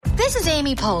This is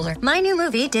Amy Poehler. My new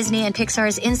movie, Disney and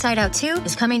Pixar's Inside Out 2,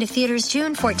 is coming to theaters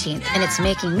June 14th, and it's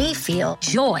making me feel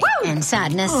joy and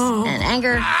sadness and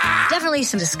anger, definitely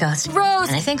some disgust, and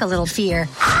I think a little fear.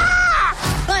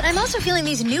 But I'm also feeling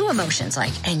these new emotions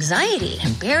like anxiety,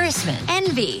 embarrassment,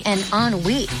 envy, and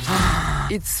ennui.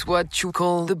 It's what you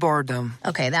call the boredom.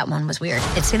 Okay, that one was weird.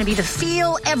 It's going to be the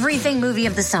feel everything movie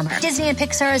of the summer. Disney and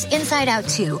Pixar's Inside Out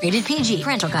 2. Rated PG.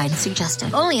 Parental guidance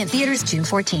suggested. Only in theaters June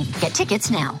 14th. Get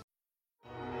tickets now.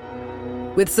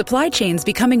 With supply chains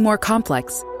becoming more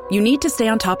complex, you need to stay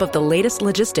on top of the latest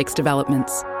logistics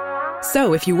developments.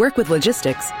 So if you work with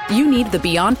logistics, you need the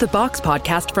Beyond the Box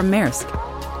podcast from Maersk.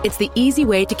 It's the easy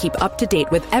way to keep up to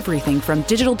date with everything from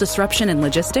digital disruption in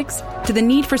logistics to the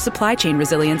need for supply chain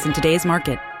resilience in today's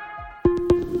market.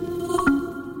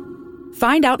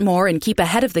 Find out more and keep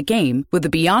ahead of the game with the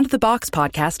Beyond the Box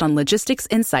podcast on logistics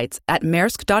insights at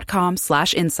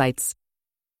maersk.com/insights.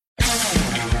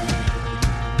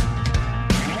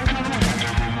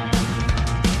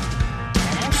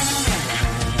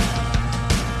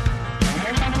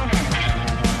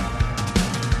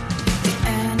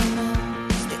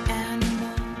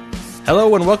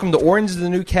 Hello and welcome to Orange is the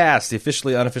New Cast, the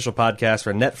officially unofficial podcast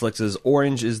for Netflix's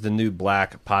Orange is the New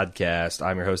Black podcast.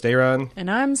 I'm your host, Aaron.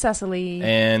 And I'm Cecily.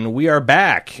 And we are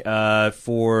back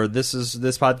for this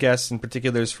podcast in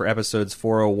particular is for episodes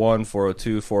 401,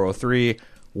 402, 403.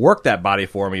 Work That Body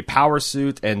For Me, Power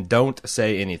Suit, and Don't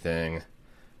Say Anything.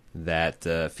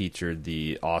 That featured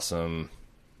the awesome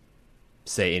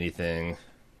Say Anything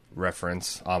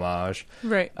reference, homage.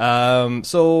 Right.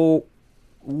 So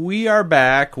we are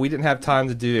back. We didn't have time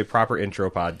to do a proper intro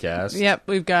podcast. Yep,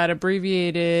 we've got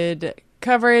abbreviated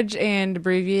coverage and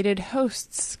abbreviated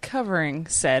hosts covering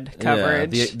said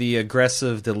coverage. Yeah, the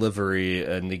aggressive delivery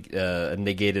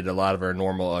negated a lot of our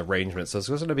normal arrangements. So it's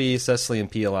going to be Cecily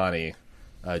and Pialani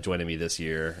joining me this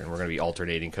year, and we're going to be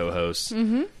alternating co-hosts.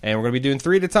 Mm-hmm. And we're going to be doing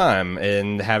 3 at a time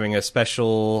and having a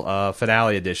special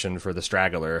finale edition for the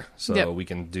Straggler. So we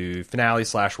can do finale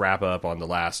 / wrap up on the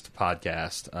last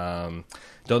podcast.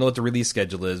 Don't know what the release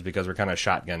schedule is because we're kind of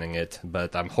shotgunning it,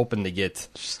 but I'm hoping to get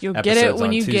You'll episodes get it when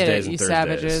on you Tuesdays get it, and you Thursdays.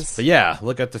 savages. But yeah,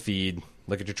 look at the feed.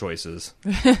 Look at your choices.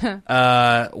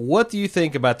 What do you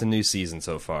think about the new season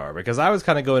so far? Because I was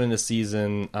kind of going into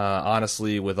season,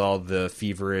 honestly, with all the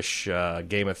feverish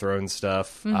Game of Thrones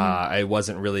stuff. Mm-hmm. I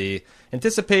wasn't really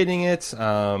anticipating it.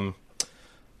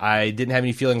 I didn't have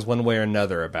any feelings one way or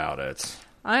another about it.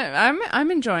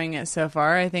 I'm enjoying it so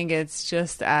far. I think it's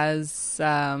just as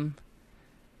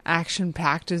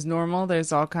action-packed as normal.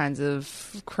 There's all kinds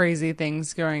of crazy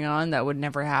things going on that would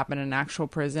never happen in actual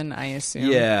prison, I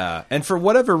assume. Yeah, and for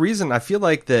whatever reason, I feel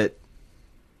like that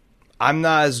I'm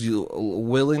not as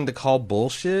willing to call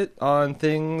bullshit on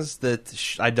things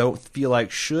that I don't feel like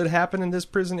should happen in this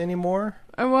prison anymore.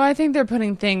 Well, I think they're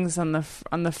putting things on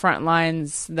the front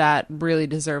lines that really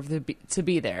deserve to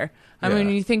be there. I mean, when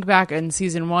you think back in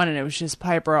season 1 and it was just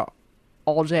Piper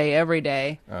all day, every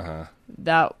day,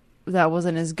 that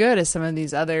wasn't as good as some of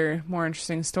these other more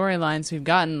interesting storylines we've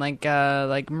gotten, like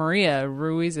Maria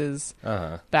Ruiz's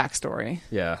backstory.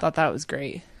 Yeah. Thought that was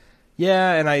great.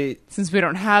 Yeah, and since we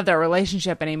don't have that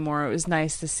relationship anymore, it was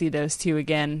nice to see those two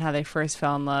again, how they first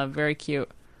fell in love. Very cute.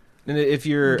 And if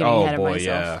you're,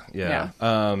 yeah.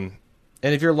 And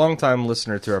if you're a longtime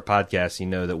listener to our podcast, you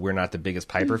know that we're not the biggest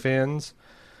Piper fans.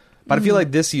 But I feel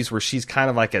like this is where she's kind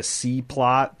of like a C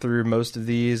plot through most of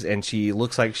these, and she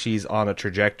looks like she's on a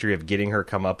trajectory of getting her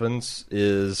comeuppance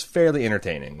is fairly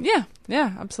entertaining. Yeah,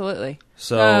 absolutely.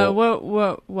 So,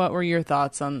 what were your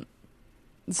thoughts on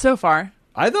so far?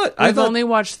 I've only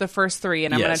watched the first 3,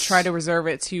 and I'm going to try to reserve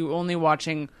it to only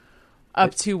watching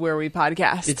up to where we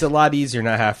podcast. It's a lot easier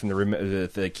not having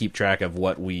to keep track of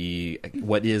what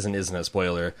is and isn't a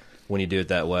spoiler when you do it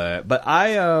that way. But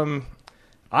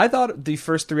I thought the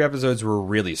first 3 episodes were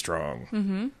really strong.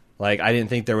 Mm-hmm. Like, I didn't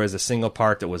think there was a single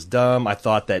part that was dumb. I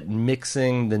thought that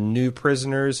mixing the new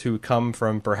prisoners who come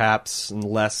from perhaps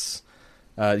less,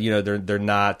 they're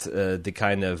not the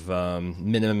kind of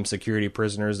minimum security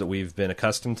prisoners that we've been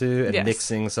accustomed to, and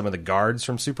mixing some of the guards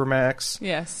from Supermax.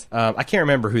 Yes. I can't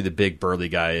remember who the big burly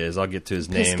guy is. I'll get to his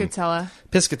name.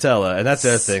 Piscatella. And that's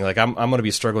the other thing. Like, I'm going to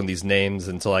be struggling with these names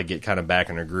until I get kind of back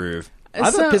in a groove. I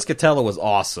thought Piscatella was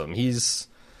awesome. He's,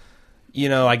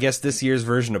 I guess this year's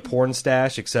version of Porn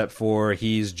Stash, except for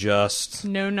he's just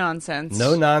no nonsense.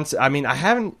 I mean, I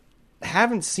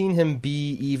haven't seen him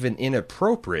be even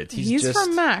inappropriate. He's just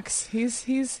from Max. He's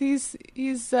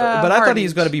but I thought he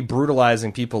was going to be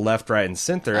brutalizing people left, right, and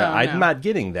center. I'm not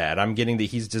getting that. I'm getting that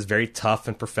he's just very tough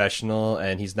and professional,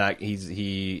 and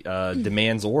he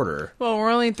demands order. Well,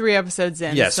 we're only 3 episodes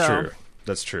in. Yes, so. True.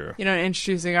 That's true. You don't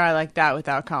introduce a guy like that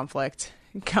without conflict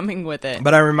coming with it.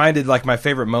 But I reminded, like, my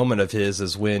favorite moment of his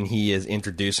is when he is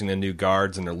introducing the new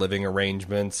guards and their living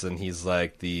arrangements, and he's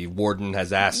like, the warden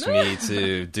has asked me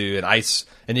to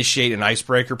initiate an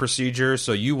icebreaker procedure,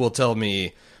 so you will tell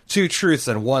me 2 truths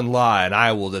and 1 lie, and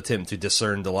I will attempt to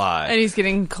discern the lie. And he's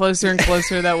getting closer and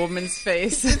closer to that woman's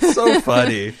face. It's so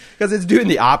funny, because it's doing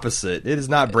the opposite. It is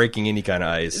not breaking any kind of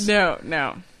ice. No.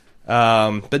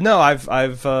 But no, I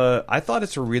thought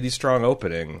it's a really strong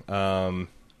opening.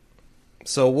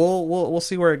 So we'll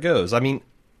see where it goes. I mean,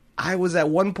 I was at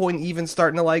one point even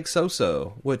starting to like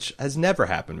So-So, which has never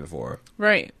happened before.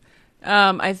 Right.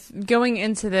 Going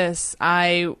into this,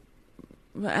 I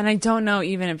don't know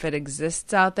even if it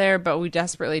exists out there, but we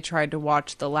desperately tried to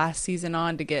watch the last season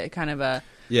on to get kind of a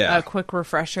quick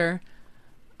refresher.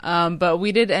 But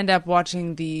we did end up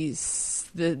watching this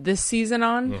season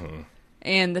on,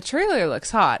 and the trailer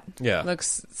looks hot. Yeah,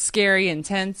 looks scary,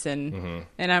 intense, and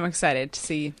I'm excited to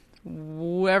see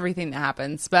everything that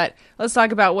happens. But let's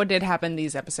talk about what did happen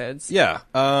these episodes. Yeah.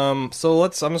 So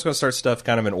I'm just going to start stuff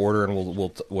kind of in order, and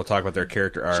we'll talk about their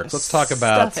character arcs. Let's talk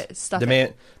about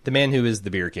the man who is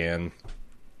the beer can.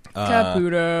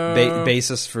 Caputo.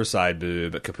 Basis for side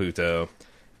boob, Caputo.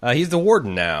 He's the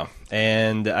warden now,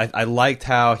 and I liked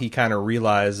how he kind of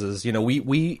realizes,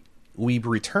 we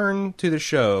return to the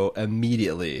show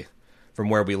immediately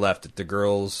from where we left it. The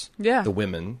girls, the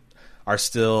women, are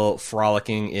still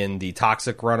frolicking in the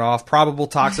probable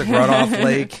toxic runoff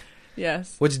lake.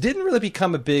 Yes. Which didn't really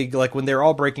become a big, like, when they're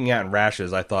all breaking out in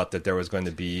rashes, I thought that there was going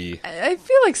to be... I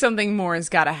feel like something more has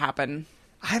got to happen.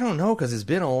 I don't know, because it's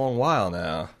been a long while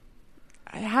now.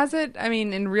 Has it? I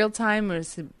mean, in real time,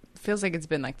 it feels like it's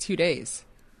been like 2 days.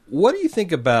 What do you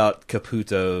think about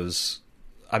Caputo's...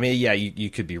 I mean, yeah, you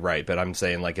could be right, but I'm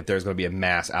saying, like, if there's going to be a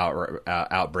mass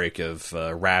outbreak of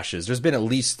rashes, we've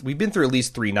been through at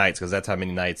least 3 nights, because that's how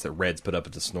many nights that Red's put up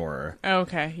at the Snorer.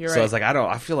 Okay, you're right. So I was like,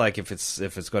 I feel like if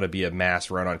it's going to be a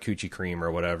mass run on coochie cream or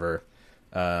whatever,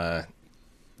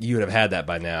 you would have had that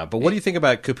by now. But what do you think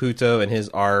about Caputo and his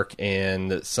arc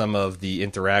and some of the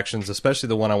interactions, especially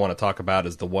the one I want to talk about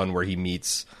is the one where he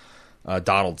meets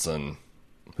Donaldson,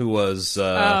 who was...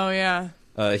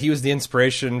 he was the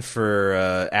inspiration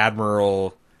for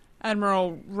Admiral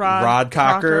Rod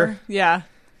Cocker. Yeah.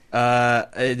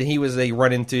 They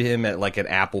run into him at like an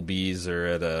Applebee's or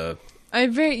at a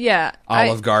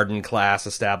Olive Garden class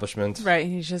establishment. Right,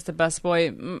 he's just the best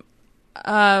boy.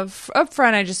 Up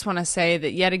front, I just want to say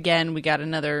that yet again we got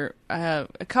another a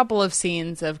couple of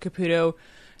scenes of Caputo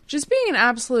just being an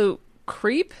absolute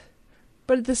creep,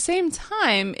 but at the same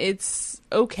time, it's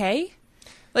okay.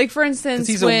 Like, for instance,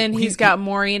 he's got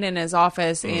Maureen in his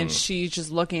office and she's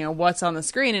just looking at what's on the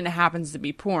screen and it happens to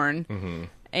be porn. Mm-hmm.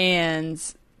 And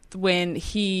when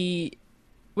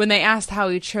they asked how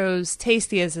he chose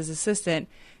Tasty as his assistant,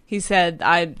 he said,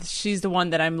 she's the one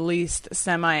that I'm least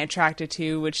semi-attracted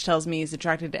to, which tells me he's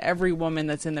attracted to every woman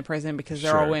that's in the prison because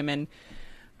they're all women.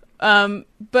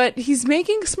 But he's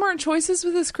making smart choices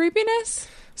with his creepiness.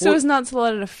 So as not to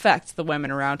let it affect the women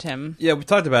around him. Yeah, we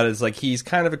talked about it. It's like he's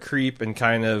kind of a creep and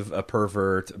kind of a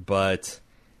pervert, but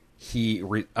he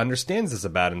understands this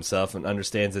about himself and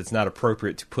understands it's not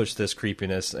appropriate to push this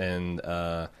creepiness and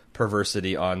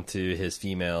perversity onto his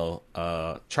female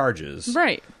charges.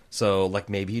 Right. So, like,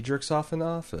 maybe he jerks off in the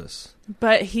office.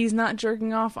 But he's not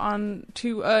jerking off on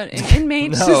to an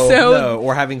inmate. No,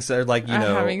 or having sex, like,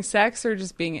 having sex or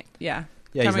just being, Yeah,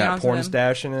 he's not porn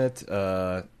stashing it.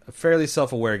 A fairly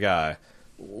self-aware guy.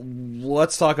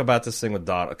 Let's talk about this thing with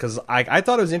Donald, because I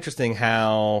thought it was interesting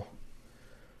how,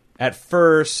 at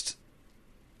first,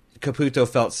 Caputo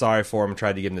felt sorry for him and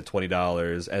tried to give him the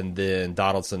 $20, and then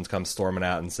Donaldson comes storming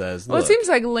out and says, "Look." Well, it seems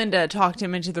like Linda talked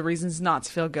him into the reasons not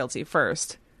to feel guilty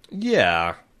first.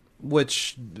 Yeah, but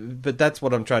that's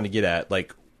what I'm trying to get at.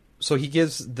 Like, so he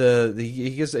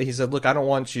said, "Look, I don't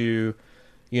want you,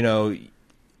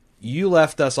 you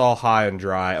left us all high and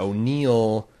dry.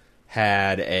 O'Neill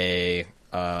had a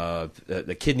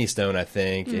kidney stone, I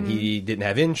think, and he didn't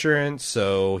have insurance,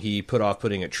 so he put off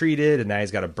putting it treated, and now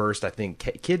he's got a burst, I think,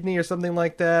 kidney or something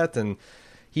like that, and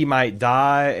he might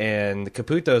die." And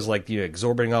Caputo's like,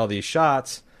 exorbiting all these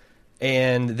shots,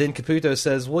 and then Caputo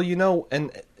says, "Well, you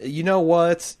know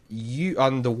what? You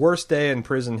on the worst day in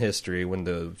prison history, when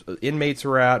the inmates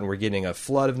were out and we're getting a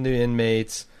flood of new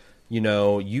inmates."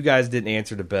 You guys didn't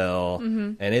answer the bell,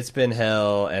 and it's been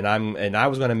hell. And I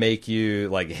was going to make you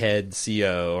like head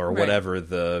CO or whatever,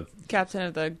 the captain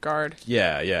of the guard.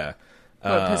 Yeah.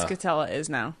 What Piscatella is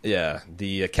now. Yeah,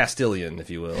 the Castilian, if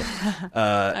you will.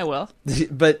 I will.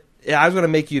 But I was going to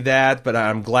make you that, but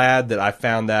I'm glad that I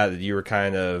found that you were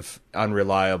kind of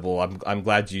unreliable. I'm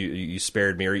glad you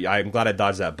spared me, or I'm glad I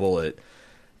dodged that bullet.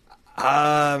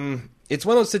 It's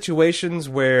one of those situations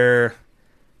where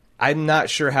I'm not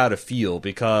sure how to feel,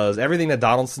 because everything that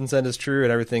Donaldson said is true,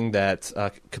 and everything that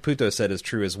Caputo said is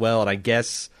true as well. And I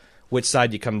guess which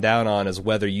side you come down on is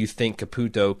whether you think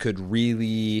Caputo could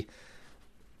really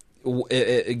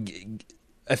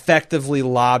effectively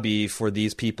lobby for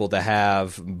these people to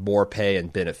have more pay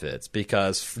and benefits.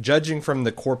 Because judging from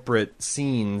the corporate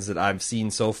scenes that I've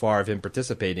seen so far of him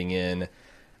participating in,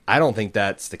 I don't think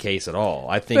that's the case at all.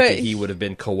 I think that he would have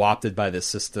been co-opted by this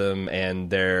system and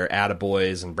their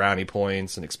attaboys and brownie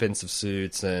points and expensive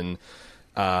suits and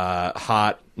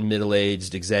hot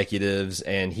middle-aged executives,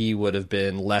 and he would have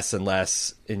been less and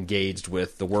less engaged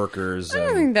with the workers. I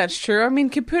don't think that's true. I mean,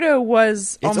 Caputo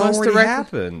was almost already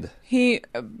happened.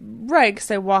 Right, because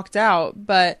they walked out,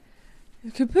 but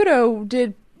Caputo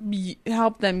did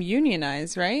help them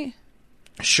unionize, right?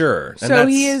 Sure. So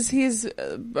he's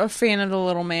a fan of the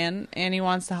little man, and he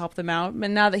wants to help them out. But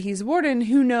now that he's warden,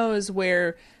 who knows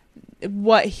what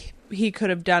he could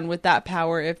have done with that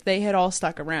power if they had all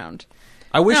stuck around.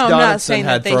 I wish Donaldson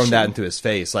had thrown that into his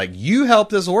face. Like, you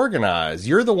helped us organize.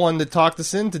 You're the one that talked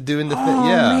us into doing the thing.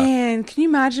 Yeah. Oh, man. Can you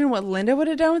imagine what Linda would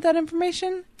have done with that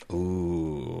information?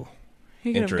 Ooh.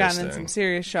 He could have gotten in some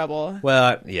serious trouble.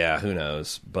 Well, yeah, who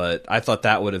knows? But I thought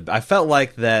that would have... I felt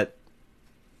like that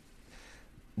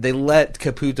they let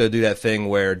Caputo do that thing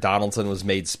where Donaldson was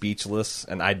made speechless,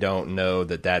 and I don't know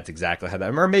that that's exactly how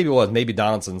that... Or maybe it was. Maybe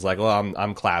Donaldson's like, well,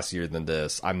 I'm classier than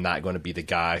this. I'm not going to be the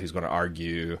guy who's going to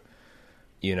argue,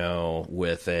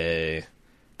 with a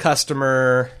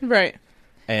customer. Right.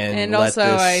 And also,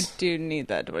 I do need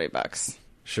that $20.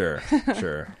 Sure.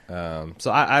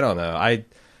 So I don't know.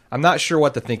 I'm not sure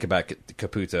what to think about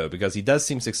Caputo, because he does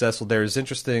seem successful. There's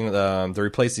interesting, to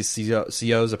replace these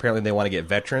COs, apparently they want to get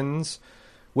veterans,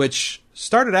 which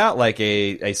started out like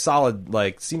a solid,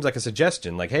 seems like a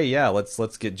suggestion. Like, hey, yeah,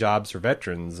 let's get jobs for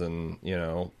veterans and,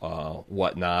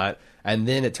 whatnot. And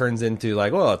then it turns into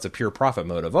it's a pure profit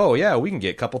motive. Oh, yeah, we can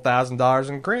get a couple $1,000s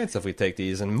in grants if we take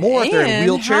these, and more if they're in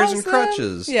wheelchairs and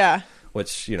crutches. Yeah.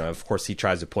 Which, of course, he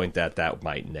tries to point that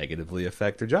might negatively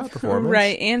affect their job performance.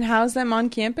 Right, and house them on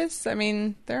campus. I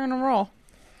mean, they're on a roll.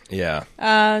 Yeah.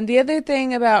 The other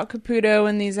thing about Caputo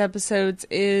in these episodes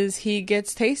is he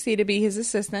gets Tasty to be his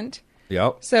assistant.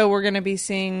 Yep. So we're going to be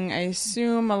seeing, I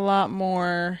assume, a lot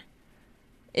more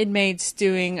inmates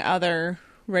doing other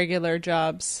regular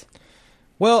jobs.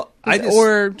 Well,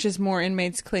 or just more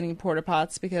inmates cleaning porta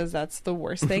pots, because that's the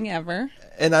worst thing ever.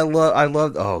 And I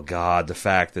love, oh God, the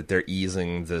fact that they're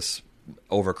easing this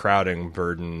overcrowding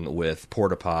burden with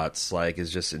porta pots,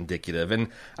 is just indicative. And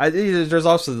there's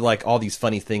also all these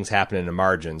funny things happening in the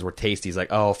margins where Tasty's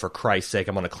like, oh, for Christ's sake,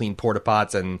 I'm gonna clean porta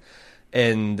pots, and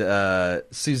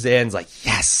Suzanne's like,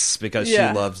 yes, because she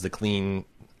loves the clean,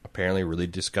 apparently really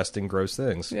disgusting, gross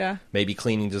things. Yeah. Maybe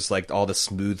cleaning just all the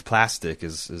smooth plastic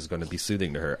is going to be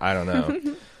soothing to her. I don't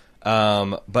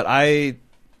know. But I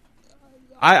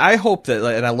hope that,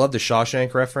 and I love the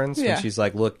Shawshank reference when she's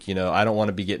like, look, I don't want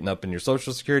to be getting up in your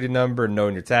social security number and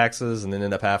knowing your taxes and then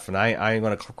end up having, I ain't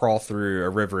going to crawl through a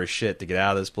river of shit to get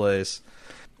out of this place.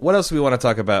 What else do we want to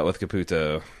talk about with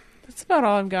Caputo? That's about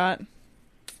all I've got.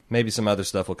 Maybe some other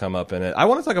stuff will come up in it. I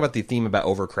want to talk about the theme about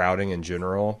overcrowding in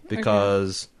general,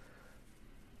 because...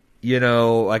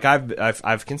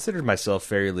 I've considered myself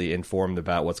fairly informed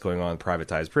about what's going on in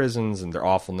privatized prisons and their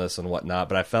awfulness and whatnot,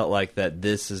 but I felt like that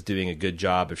this is doing a good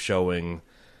job of showing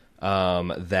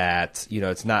that,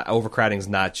 it's not, overcrowding is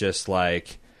not just a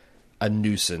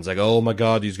nuisance. Like, oh my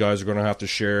God, these guys are going to have to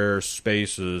share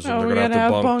spaces and they're going to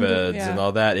have to bunk beds and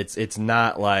all that. It's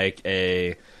not like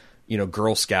a,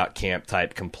 Girl Scout camp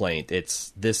type complaint.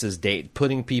 This is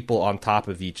putting people on top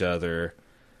of each other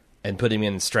and putting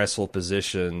them in stressful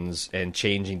positions and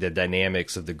changing the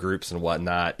dynamics of the groups and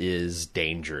whatnot is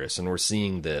dangerous. And we're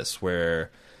seeing this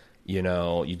where,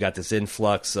 you've got this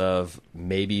influx of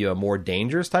maybe a more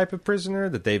dangerous type of prisoner,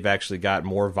 that they've actually got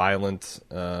more violent,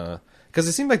 because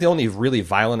it seems like the only really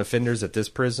violent offenders at this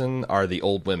prison are the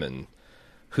old women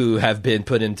who have been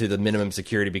put into the minimum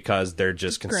security because they're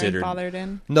just considered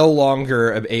no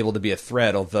longer able to be a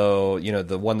threat. Although,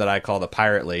 the one that I call the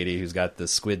pirate lady, who's got the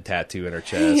squid tattoo in her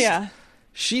chest,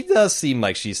 she does seem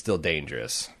like she's still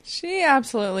dangerous. She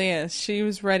absolutely is. She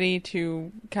was ready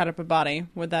to cut up a body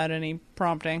without any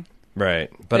prompting.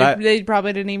 Right, but they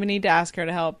probably didn't even need to ask her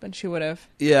to help, and she would have.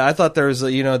 Yeah, I thought there was,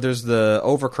 there's the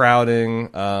overcrowding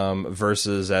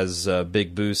versus, as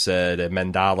Big Boo said, a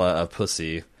mandala of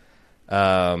pussy.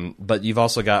 But you've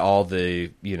also got all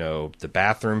the, the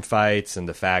bathroom fights and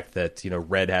the fact that,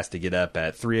 Red has to get up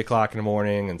at 3 o'clock in the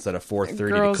morning instead of 4:30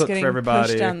 to cook for everybody.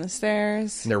 Pushed down the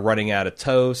stairs. And they're running out of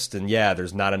toast. And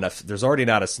there's already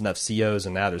not enough COs,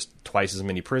 and now there's twice as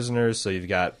many prisoners. So you've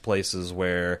got places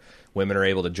where women are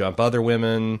able to jump other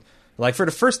women. Like, for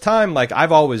the first time, like,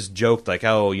 I've always joked, like,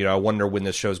 oh, I wonder when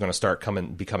this show's going to start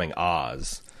becoming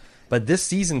Oz. But this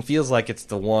season feels like it's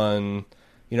the one...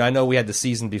 I know we had the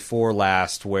season before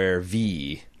last where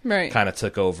V kind of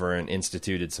took over and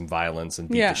instituted some violence and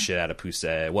beat the shit out of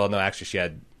Poussey. Well, no, actually she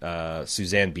had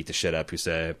Suzanne beat the shit out of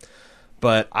Poussey.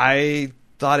 But I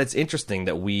thought it's interesting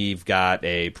that we've got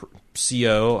a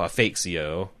fake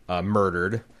CO,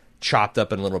 murdered, chopped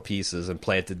up in little pieces and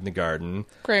planted in the garden.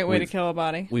 Great way to kill a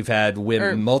body. We've had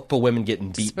multiple women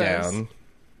getting beat down.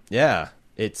 Yeah,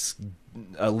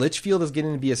 Litchfield is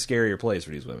getting to be a scarier place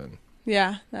for these women.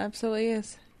 Yeah, it absolutely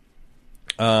is.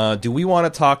 Do we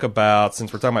want to talk about,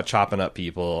 since we're talking about chopping up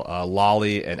people,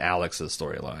 Lolly and Alex's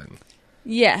storyline?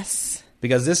 Yes.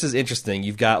 Because this is interesting.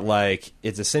 You've got,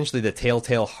 it's essentially the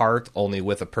Telltale Heart, only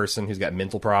with a person who's got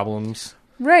mental problems.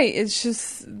 Right. It's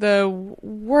just the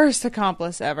worst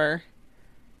accomplice ever.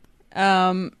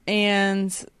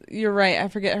 And you're right. I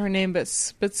forget her name, but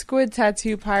Squid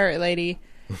Tattoo Pirate Lady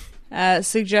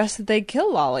suggests that they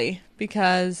kill Lolly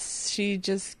because she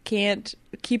just can't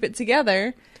keep it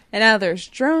together. And now there's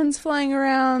drones flying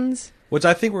around. Which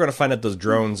I think we're going to find out those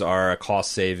drones are a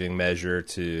cost-saving measure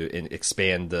to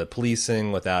expand the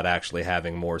policing without actually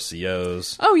having more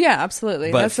COs. Oh, yeah, absolutely.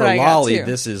 But that's for what Lolly,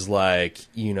 this is like,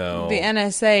 The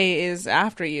NSA is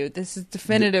after you. This is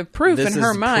definitive proof in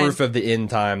her mind. This is proof of the end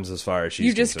times as far as she's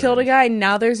concerned. You just killed a guy,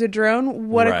 now there's a drone?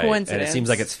 What a coincidence. And it seems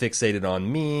like it's fixated on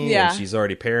me, and she's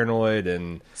already paranoid.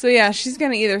 And so, yeah, she's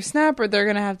going to either snap or they're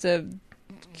going to have to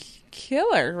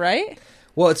kill her, right?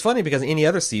 Well, it's funny because any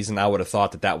other season, I would have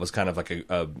thought that was kind of like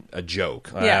a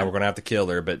joke. Yeah. We're going to have to kill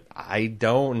her, but I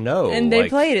don't know. And they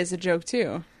play it as a joke,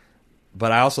 too.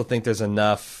 But I also think there's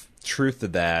enough truth to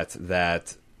that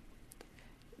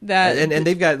and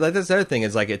they've got, that's the other thing,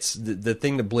 is it's the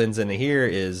thing that blends into here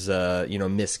is,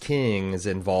 Miss King's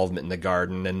involvement in the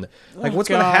garden. And, what's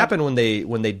going to happen when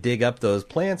they dig up those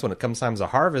plants when it comes time to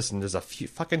harvest and there's a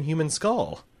fucking human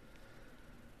skull?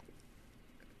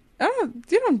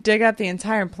 You don't dig out the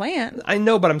entire plant. I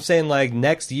know, but I'm saying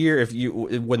next year,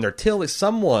 when they're tilling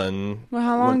someone. Well,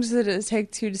 how long does it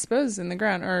take to dispose in the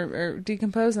ground or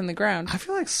decompose in the ground? I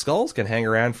feel like skulls can hang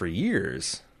around for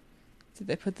years. Did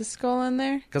they put the skull in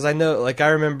there? Because I know, I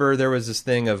remember there was this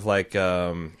thing of by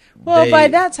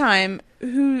that time,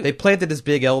 they planted this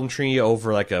big elm tree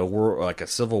over a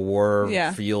Civil War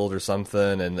field or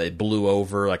something, and they blew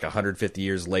over 150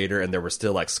 years later, and there were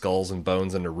still skulls and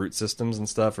bones in the root systems and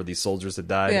stuff for these soldiers that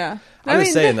died. Yeah, I'm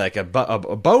just saying a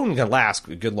bone can last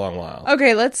a good long while.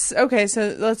 Okay,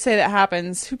 so let's say that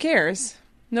happens. Who cares?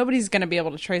 Nobody's going to be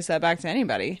able to trace that back to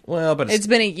anybody. Well, but it's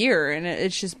been a year, and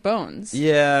it's just bones.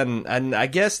 Yeah, and I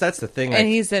guess that's the thing. And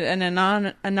he's an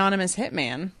anonymous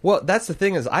hitman. Well, that's the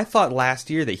thing is, I thought last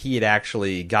year that he had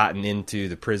actually gotten into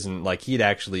the prison, he'd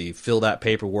actually filled out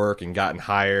paperwork and gotten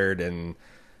hired,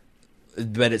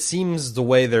 but it seems the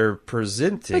way they're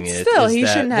presenting it. But still, he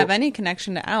shouldn't have any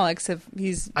connection to Alex if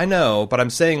he's. I know, but I'm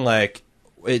saying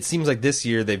it seems like this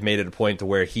year they've made it a point to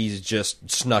where he's just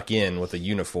snuck in with a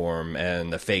uniform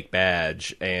and a fake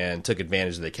badge and took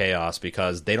advantage of the chaos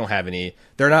because they don't have any.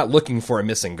 They're not looking for a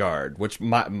missing guard, which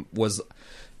was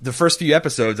the first few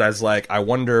episodes. I was like, I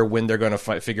wonder when they're going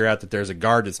to figure out that there's a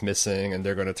guard that's missing and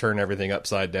they're going to turn everything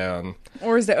upside down.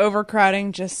 Or is the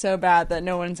overcrowding just so bad that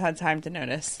no one's had time to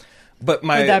notice? But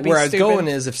where I was going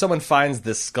is, if someone finds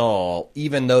this skull,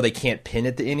 even though they can't pin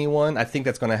it to anyone, I think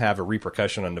that's going to have a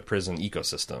repercussion on the prison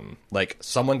ecosystem.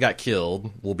 Someone got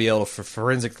killed, we'll be able to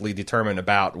forensically determine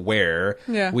about where.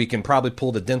 Yeah. We can probably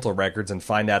pull the dental records and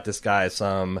find out this guy is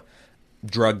some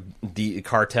drug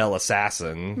cartel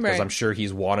assassin, because I'm sure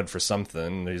he's wanted for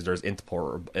something. There's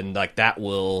Interpol, and that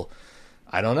will,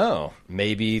 I don't know,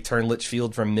 maybe turn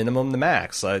Litchfield from minimum to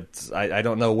max. I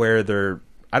don't know where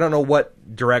I don't know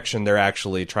what direction they're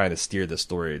actually trying to steer the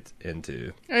story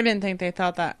into. I didn't think they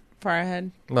thought that far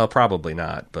ahead. Well, probably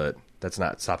not, but that's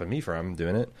not stopping me from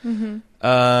doing it.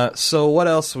 Mm-hmm. So what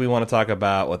else do we want to talk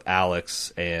about with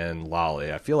Alex and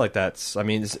Lolly? I feel like Alex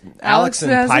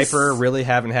and Piper really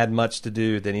haven't had much to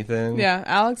do with anything. Yeah,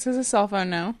 Alex has a cell phone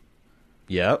now.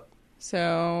 Yep.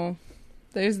 So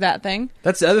there's that thing.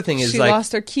 That's the other thing is she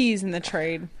lost her keys in the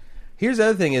trade. Here's the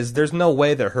other thing is there's no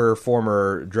way that her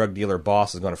former drug dealer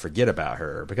boss is going to forget about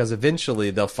her, because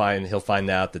eventually he'll find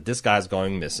out that this guy's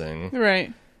going missing.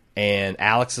 Right. And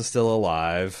Alex is still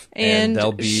alive. And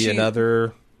there'll be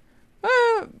another...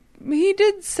 he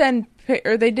did send,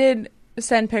 or they did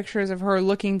send pictures of her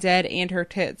looking dead and her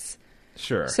tits.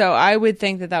 Sure. So I would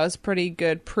think that was pretty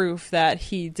good proof that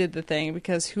he did the thing,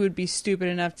 because who would be stupid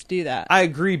enough to do that? I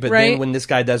agree, but right? then when this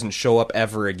guy doesn't show up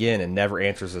ever again and never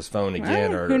answers his phone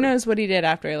again, who knows what he did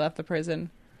after he left the prison?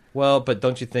 Well, but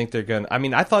don't you think they're gonna? I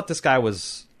mean, I thought this guy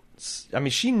was. I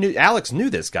mean, Alex knew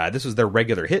this guy. This was their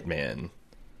regular hitman.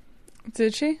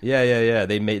 Did she? Yeah.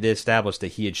 They established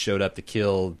that he had showed up to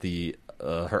kill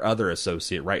her other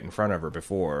associate right in front of her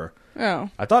before. Oh,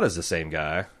 I thought it was the same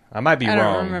guy. I might be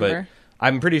wrong, but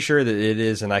I'm pretty sure that it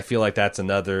is, and I feel like that's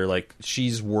another, like,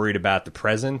 she's worried about the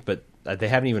present, but they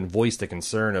haven't even voiced a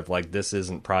concern of, like, this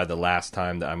isn't probably the last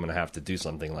time that I'm going to have to do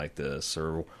something like this,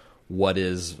 or what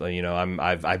is,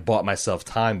 I bought myself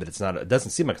time, but it doesn't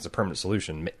seem like it's a permanent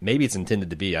solution. Maybe it's intended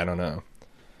to be, I don't know.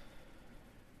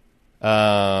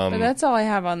 But that's all I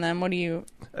have on them. What do you...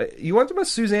 you want to talk about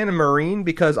Suzanne and Maureen?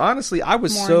 Because, honestly, I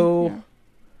was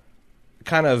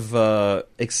kind of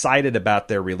excited about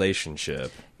their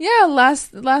relationship. Yeah,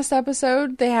 last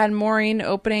episode they had Maureen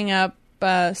opening up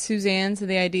Suzanne to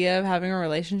the idea of having a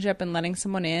relationship and letting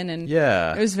someone in, and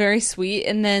it was very sweet.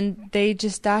 And then they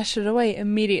just dashed it away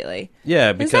immediately.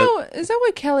 Yeah, because is that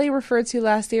what Kelly referred to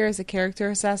last year as a character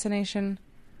assassination,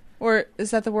 or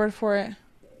is that the word for it?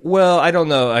 Well, I don't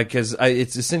know, because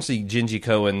it's essentially Gingy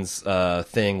Cohen's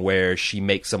thing where she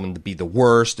makes someone to be the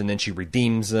worst, and then she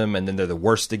redeems them, and then they're the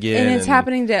worst again. And it's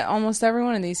happening to almost every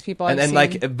one of these people I've seen.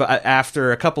 Like,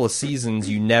 after a couple of seasons,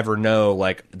 you never know,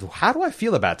 like, how do I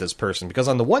feel about this person? Because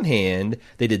on the one hand,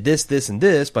 they did this, this, and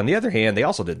this, but on the other hand, they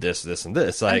also did this, this, and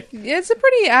this. Like, it's a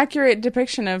pretty accurate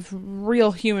depiction of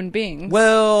real human beings.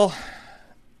 Well...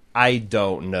 I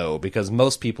don't know, because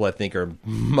most people, I think, are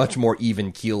much more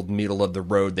even-keeled, middle of the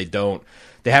road.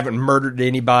 They haven't murdered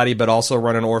anybody, but also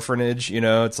run an orphanage.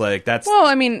 It's like that's. Well,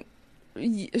 I mean,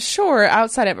 sure,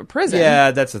 outside of a prison.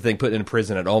 Yeah, that's the thing. Put in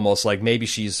prison, it almost like maybe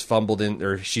she stumbled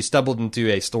into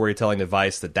a storytelling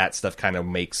device that stuff kind of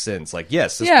makes sense. Like,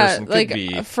 yes, this person could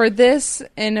be for this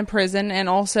in a prison, and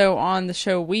also on the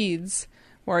show Weeds,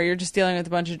 where you're just dealing with a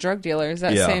bunch of drug dealers.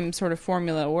 That same sort of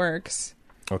formula works.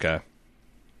 Okay.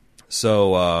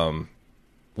 So,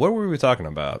 what were we talking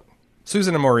about?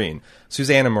 Suzanne and Maureen,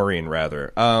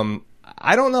 rather.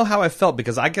 I don't know how I felt,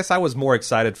 because I guess I was more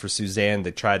excited for Suzanne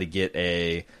to try to get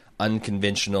a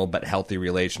unconventional but healthy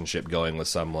relationship going with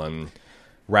someone,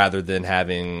 rather than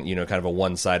having, kind of a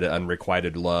one-sided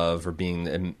unrequited love or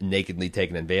being nakedly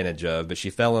taken advantage of. But she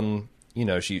fell in,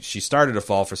 she started to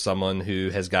fall for someone who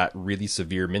has got really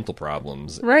severe mental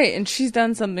problems. Right, and she's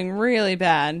done something really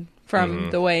bad.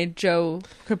 From the way Joe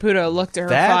Caputo looked at her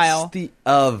file. That's the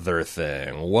other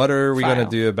thing. What are we going to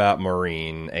do about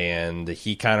Maureen? And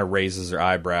he kind of raises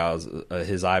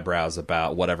his eyebrows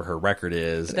about whatever her record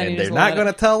is, and they're not going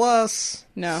to tell us.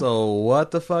 No. So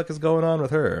what the fuck is going on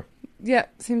with her? Yeah,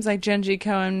 seems like Gingy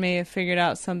Cohen may have figured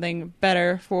out something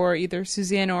better for either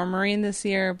Suzanne or Maureen this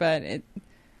year, but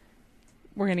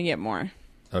we're going to get more.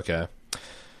 Okay.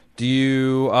 Do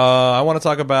you, I want to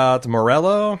talk about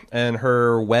Morello and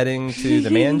her wedding to the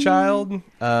man-child,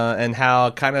 and how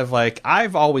kind of like,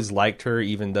 I've always liked her,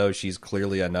 even though she's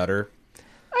clearly a nutter.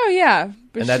 Oh, yeah.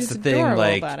 But and that's she's the thing,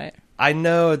 like, about it. I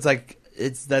know it's like,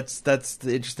 that's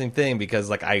the interesting thing, because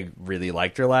like, I really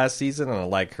liked her last season, and I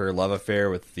like her love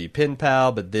affair with the pen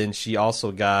pal, but then she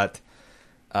also got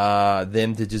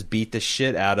them to just beat the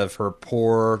shit out of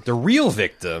the real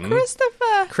victim.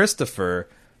 Christopher.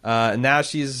 And now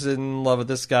she's in love with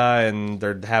this guy, and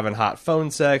they're having hot phone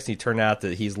sex. He turned out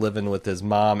that he's living with his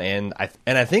mom, and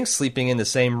I think sleeping in the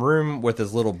same room with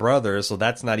his little brother. So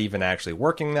that's not even actually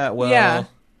working that well. Yeah.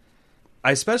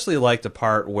 I especially like the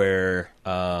part where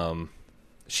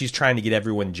she's trying to get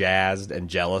everyone jazzed and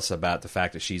jealous about the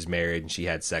fact that she's married and she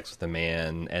had sex with a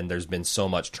man, and there's been so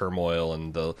much turmoil,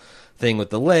 and the thing with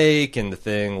the lake, and the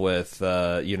thing with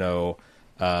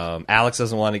Alex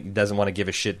doesn't want to give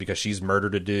a shit because she's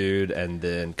murdered a dude and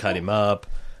then cut him up.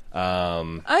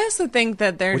 I also think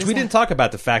that which we didn't talk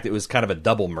about the fact it was kind of a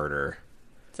double murder.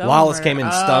 Lawless came in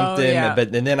and stumped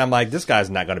him, and then I'm like, this guy's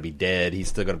not going to be dead. He's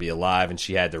still going to be alive, and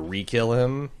she had to re-kill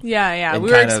him. Yeah.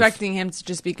 We were expecting him to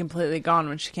just be completely gone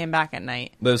when she came back at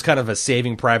night. But it was kind of a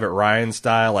Saving Private Ryan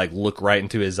style, like look right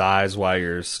into his eyes while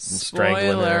you're strangling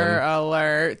him. Spoiler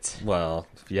alert. Well,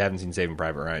 if you haven't seen Saving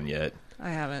Private Ryan yet. I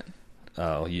haven't.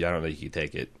 Oh, I don't think you can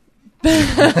take it.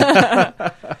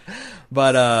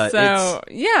 But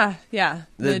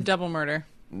the double murder.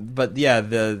 But yeah,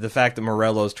 the fact that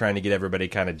Morello's trying to get everybody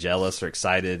kind of jealous or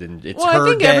excited, and it's I her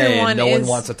think day, and no one is-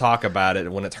 wants to talk about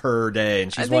it when it's her day,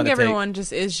 and she's I think wanting to everyone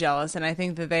just is jealous, and I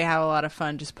think that they have a lot of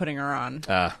fun just putting her on,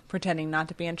 take. pretending not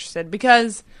to be interested.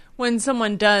 Because when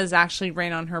someone does actually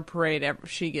rain on her parade,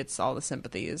 she gets all the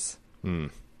sympathies.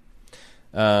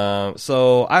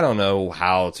 So I don't know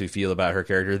how to feel about her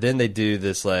character. Then they do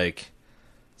this like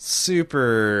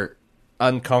super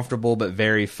uncomfortable but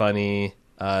very funny,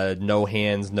 no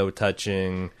hands, no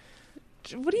touching,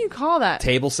 What do you call that?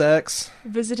 table sex,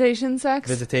 Visitation sex?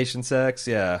 visitation sex.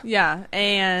 Yeah, Yeah,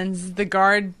 and the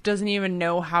guard doesn't even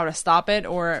know how to stop it,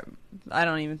 or I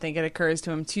don't even think it occurs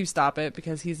to him to stop it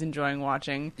because he's enjoying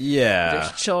watching. yeah.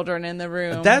 There's children in the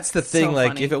room. That's the thing. So Like,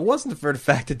 funny. if it wasn't for the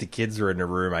fact that the kids were in the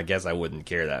room, I guess I wouldn't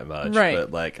care that much. Right.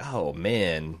 But like, oh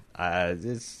man,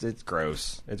 it's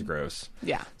gross. It's gross.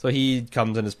 Yeah. So he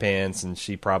comes in his pants, and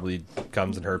she probably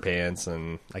comes in her pants,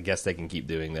 and I guess they can keep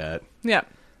doing that. Yeah.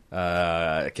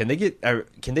 Can they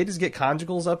just get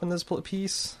conjugals up in this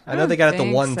piece? I know they got it the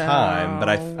think one so. time, but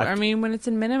I mean, when it's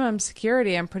in minimum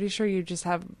security, I'm pretty sure you just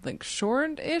have like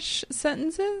short-ish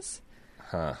sentences.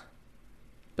 Huh.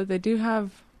 But they do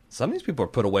have Some of these people are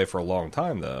put away for a long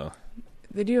time, though.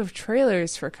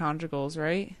 trailers for conjugals,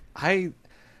 right?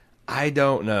 I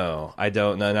don't know.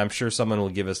 And I'm sure someone will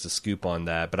give us the scoop on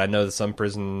that. But I know that some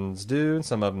prisons do, and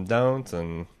some of them don't,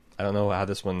 and I don't know how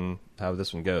this one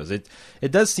goes. It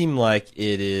does seem like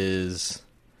it is.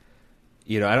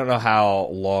 I don't know how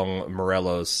long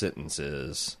Morello's sentence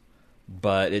is,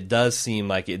 but it does seem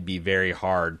like it'd be very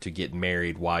hard to get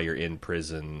married while you're in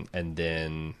prison and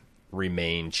then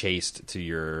remain chaste to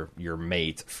your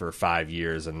mate for 5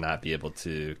 years and not be able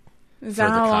to. Is that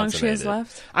further how long she consummate has it.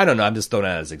 left? I don't know. I'm just throwing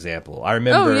that as an example. I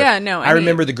remember. Oh, yeah, no, I I mean-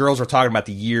 remember the girls were talking about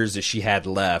the years that she had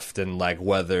left, and like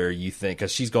whether you think,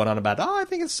 because she's going on about, I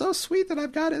think it's so sweet that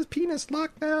I've got his penis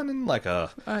locked down, and like Oh,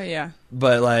 yeah.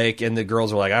 but like, and the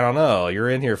girls were like, I don't know. You're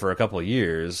in here for a couple of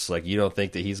years. Like, you don't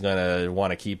think that he's gonna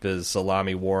want to keep his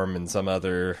salami warm in some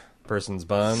other person's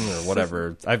bun or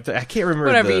whatever. I can't remember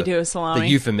Whatever you do with salami. the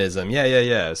euphemism.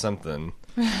 Yeah, something.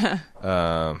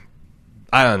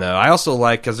 I don't know. I also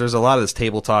like, because there's a lot of this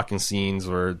table talking scenes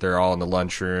where they're all in the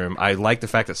lunchroom. I like the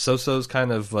fact that Soso's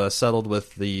kind of settled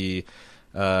with the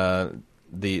black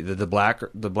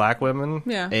women.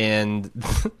 Yeah. And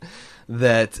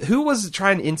that who was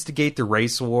trying to instigate the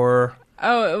race war?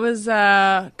 Oh, it was,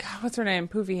 God, what's her name?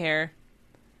 Poofy hair.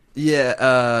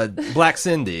 Yeah, Black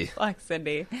Cindy, Black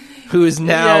Cindy. who is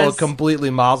now Yes. completely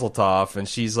Mazel Tov, and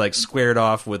she's like squared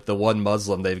off with the one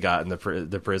Muslim they've got in the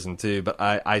prison too. But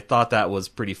I thought that was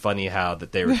pretty funny how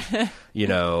that they were,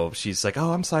 she's like,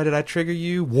 "Oh, I'm sorry, did I trigger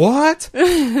you? What?"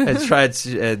 And tried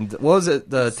to, and what was it?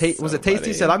 Was it Tasty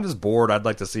funny. said, "I'm just bored. I'd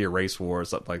like to see a race war or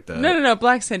something like that." No.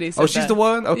 Black Cindy said Oh, she's that. the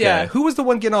one. Okay, Yeah. who was the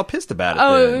one getting all pissed about it?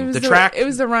 Oh, then? it was the track. It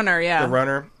was the runner, yeah. The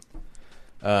runner.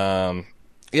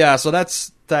 Yeah. So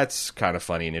that's kind of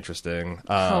funny and interesting.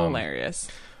 Hilarious.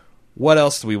 What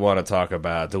else do we want to talk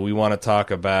about? Do we want to talk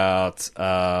about,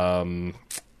 talk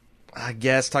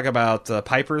about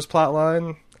Piper's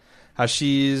plotline? How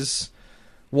she's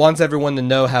wants everyone to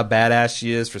know how badass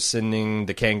she is for sending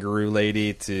the kangaroo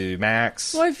lady to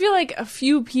Max. Well, I feel like a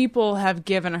few people have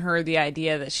given her the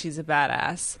idea that she's a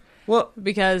badass. Well,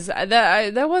 Because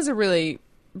that was a really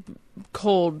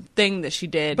cold thing that she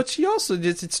did. but she also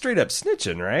it's straight up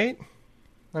snitching, right?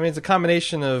 I mean, it's a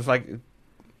combination of like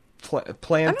I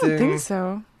planting. don't think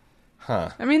so. Huh.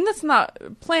 I mean, that's not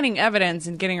planting evidence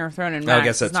and getting her thrown in I Max.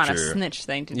 guess is that's not true. a snitch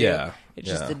thing to do. Yeah, It's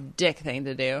just yeah. a dick thing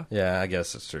to do. Yeah, I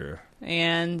guess it's true.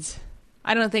 And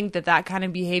I don't think that kind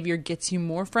of behavior gets you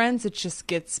more friends. It just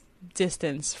gets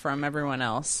distance from everyone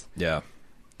else. Yeah.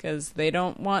 Because they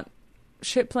don't want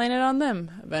shit planted on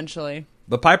them eventually.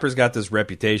 But Piper's got this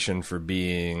reputation for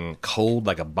being cold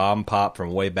like a bomb pop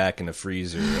from way back in the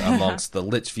freezer amongst the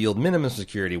Litchfield minimum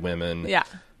security women. Yeah.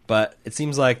 But it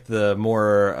seems like the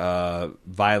more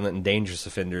violent and dangerous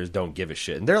offenders don't give a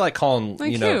shit. And they're like calling,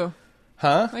 Like who?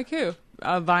 Huh? Like who?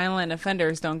 Violent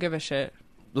offenders don't give a shit.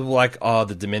 Like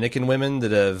the Dominican women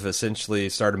that have essentially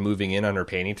started moving in on her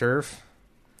painting turf.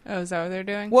 Oh, is that what they're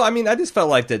doing? Well, I mean, I just felt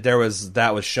like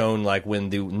that was shown like when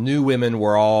the new women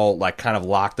were all like kind of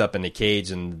locked up in a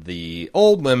cage, and the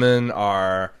old women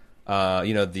are,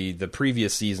 the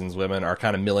previous season's women are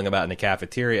kind of milling about in the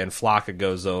cafeteria, and Flocka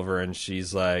goes over and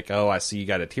she's like, "Oh, I see you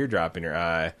got a teardrop in your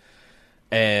eye,"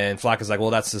 and Flocka's like,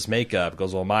 "Well, that's just makeup."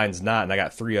 Goes, "Well, mine's not, and I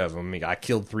got 3 of them. I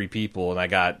killed 3 people, and I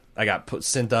got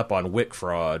sent up on WIC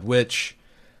fraud," which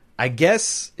I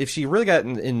guess if she really got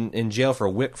in jail for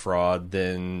WIC fraud,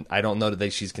 then I don't know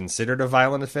that she's considered a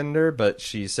violent offender, but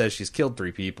she says she's killed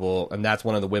 3 people, and that's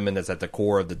one of the women that's at the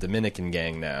core of the Dominican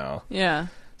gang now. Yeah.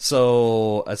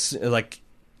 So, like,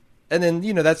 and then,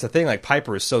 you know, that's the thing, like,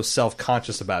 Piper is so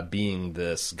self-conscious about being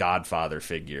this godfather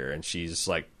figure, and she's,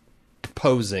 like,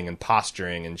 posing and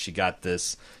posturing, and she got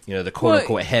this, you know, the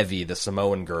quote-unquote heavy, the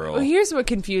Samoan girl. Well, here's what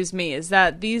confused me, is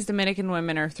that these Dominican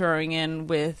women are throwing in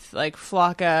with, like,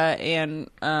 Flocka and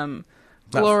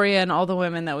Gloria and all the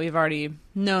women that we've already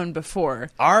known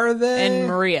before. Are they? And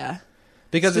Maria.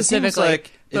 Because it seems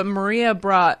like... But Maria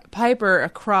brought Piper a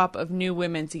crop of new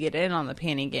women to get in on the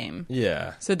painting game.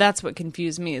 Yeah. So that's what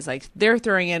confused me, is, like, they're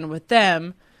throwing in with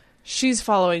them. She's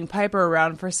following Piper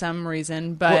around for some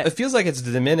reason, but... Well, it feels like it's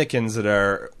the Dominicans that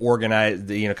are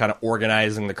kind of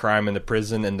organizing the crime in the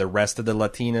prison, and the rest of the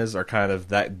Latinas are kind of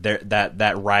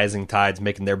that rising tide's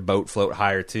making their boat float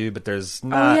higher too, but there's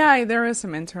not... Oh, yeah, there is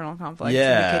some internal conflict in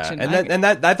the kitchen. And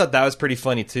I thought that was pretty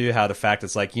funny too, how the fact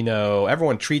it's like, you know,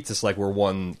 everyone treats us like we're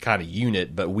one kind of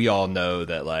unit, but we all know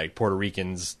that, like, Puerto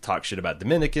Ricans talk shit about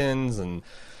Dominicans, and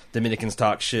Dominicans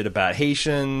talk shit about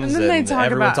Haitians, and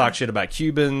everyone talks shit about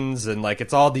Cubans, and, like,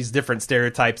 it's all these different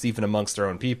stereotypes even amongst their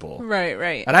own people.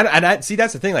 Right. And I see,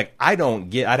 that's the thing, like, I don't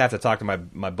get, I'd have to talk to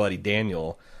my buddy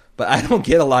Daniel, but I don't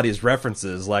get a lot of these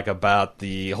references, like, about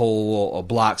the whole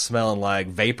block smelling like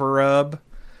vapor rub.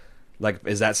 Like,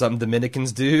 is that something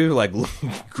Dominicans do? Like,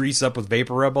 grease up with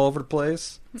vapor rub all over the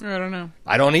place? I don't know.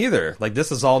 I don't either. Like,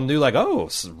 this is all new, like, oh,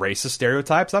 racist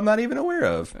stereotypes I'm not even aware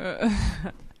of.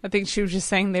 I think she was just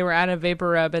saying they were at a vapor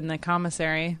rub in the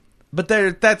commissary. But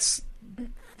that's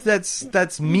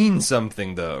mean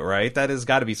something, though, right? That has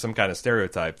got to be some kind of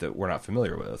stereotype that we're not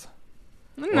familiar with.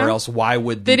 Or else why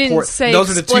would they didn't say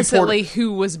explicitly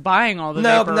who was buying all the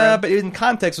vapor rub? But in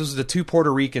context, those are the 2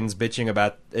 Puerto Ricans bitching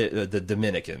about the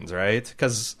Dominicans, right?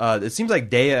 Because it seems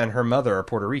like Dea and her mother are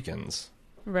Puerto Ricans.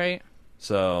 Right.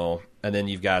 So, and then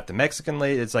you've got the Mexican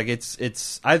lady. It's like,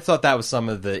 it's, I thought that was some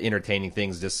of the entertaining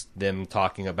things, just them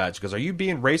talking about, she goes, are you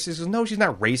being racist? She goes, no, she's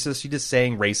not racist. She's just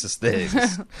saying racist things.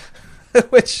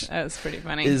 Which that was pretty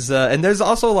funny. Is, and there's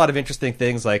also a lot of interesting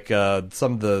things, like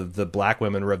some of the black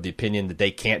women were of the opinion that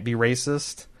they can't be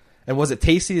racist. And was it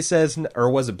Tacy that says,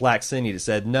 or was it Black Cindy that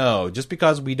said, no, just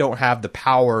because we don't have the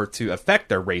power to affect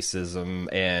their racism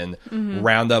and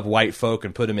round up white folk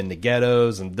and put them in the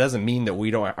ghettos, and doesn't mean that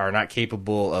we are not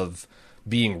capable of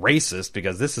being racist,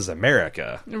 because this is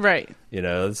America. Right. You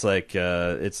know, it's like,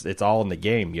 it's all in the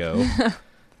game, yo.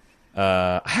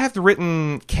 I have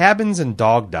written cabins and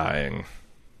dog dying.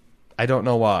 I don't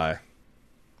know why.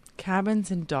 Cabins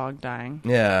and dog dying.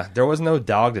 Yeah, there was no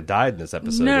dog that died in this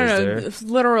episode, No,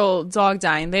 literal dog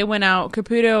dying. They went out,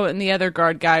 Caputo and the other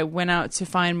guard guy went out to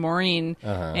find Maureen,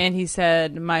 and he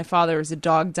said, my father was a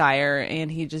dog dyer, and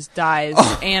he just dyes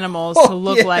animals to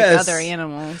look like other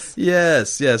animals.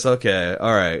 Yes, okay.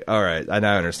 All right. I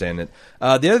now understand it.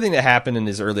 The other thing that happened in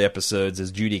these early episodes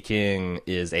is Judy King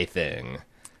is a thing.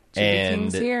 Judy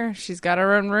King's here. She's got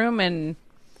her own room, and...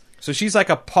 So she's like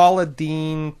a Paula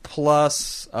Deen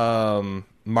plus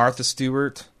Martha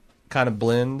Stewart kind of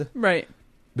blend. Right.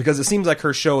 Because it seems like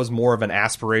her show is more of an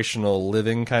aspirational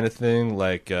living kind of thing.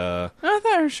 Like, I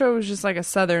thought her show was just like a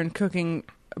Southern cooking,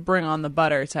 bring on the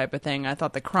butter type of thing. I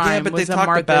thought the crime was a Martha Stewart. Yeah,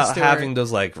 but they talked about having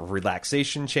those, like,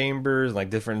 relaxation chambers,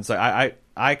 like different... Like,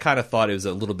 I kind of thought it was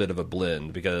a little bit of a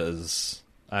blend, because...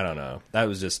 I don't know. That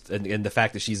was just... And the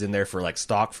fact that she's in there for, like,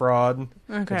 stock fraud.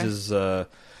 Okay. Which is...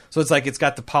 So it's like, it's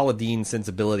got the Paula Deen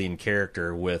sensibility and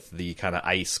character with the kind of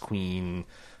Ice Queen,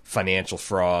 financial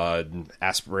fraud,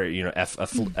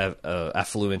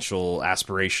 affluential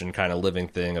aspiration kind of living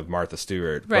thing of Martha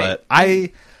Stewart. Right. But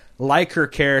I like her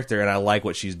character, and I like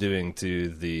what she's doing to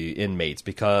the inmates,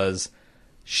 because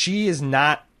she is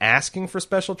not asking for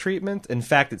special treatment. In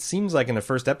fact, it seems like in the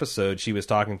first episode, she was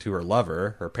talking to her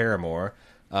lover, her paramour,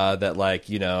 that, like,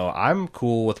 you know, I'm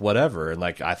cool with whatever, and,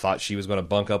 like, I thought she was going to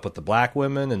bunk up with the black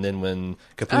women, and then when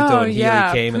Caputo and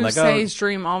Healy came, and, like, Pusey's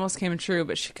dream almost came true,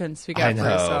 but she couldn't speak up for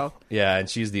herself. Yeah, and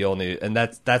she's the only, and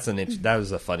that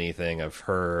was a funny thing of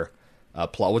her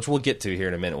plot, which we'll get to here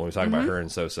in a minute when we talk about her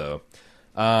and So-So.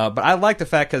 But I like the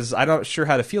fact, because I'm not sure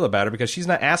how to feel about her, because she's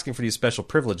not asking for these special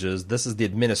privileges. This is the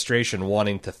administration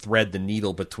wanting to thread the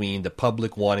needle between the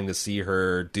public wanting to see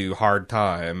her do hard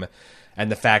time and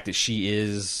the fact that she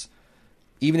is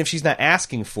even if she's not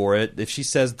asking for it, if she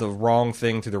says the wrong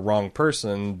thing to the wrong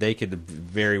person, they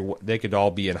could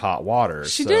all be in hot water.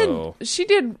 She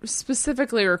did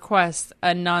specifically request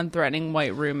a non-threatening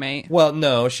white roommate. Well,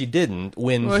 no, she didn't.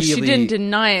 She didn't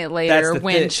deny it later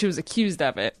when she was accused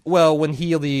of it. Well, when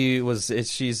Healy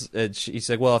she's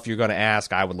like, well, if you're going to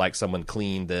ask, I would like someone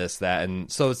clean, this, that,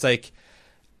 and so it's like,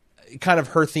 kind of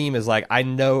her theme is like, I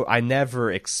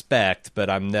never expect, but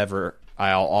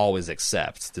I'll always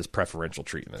accept this preferential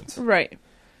treatment. Right.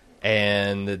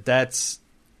 And that's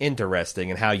interesting,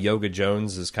 and how Yoga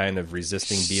Jones is kind of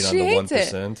resisting being on the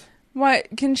 1%. Why?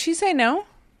 Can she say no?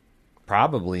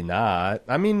 Probably not.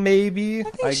 I mean, maybe. I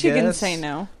think she can say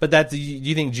no. But do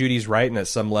you think Judy's right, and at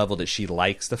some level that she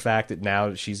likes the fact that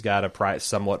now she's got a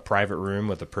somewhat private room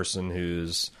with a person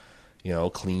who's,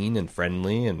 clean and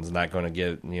friendly and is not going to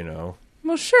get, Well,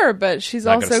 sure, but she's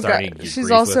also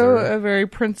a very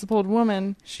principled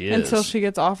woman. She is. Until she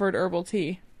gets offered herbal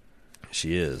tea.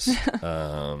 She is.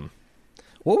 What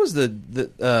was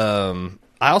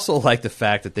I also like the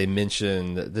fact that they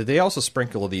mentioned that they also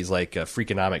sprinkle these like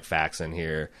Freakonomic facts in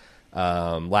here.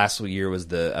 Last year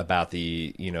was about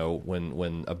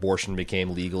when abortion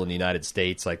became legal in the United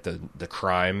States, like the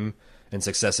crime in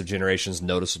successive generations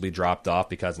noticeably dropped off,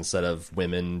 because instead of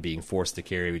women being forced to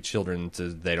carry children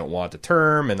they don't want to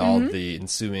term, and all the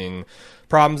ensuing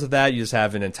problems of that, you just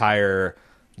have an entire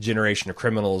generation of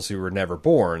criminals who were never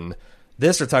born.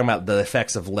 This, they're talking about the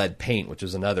effects of lead paint, which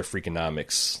is another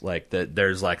Freakonomics. Like that,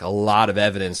 there's like a lot of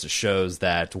evidence that shows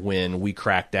that when we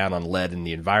crack down on lead in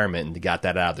the environment and got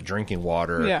that out of the drinking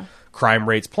water, crime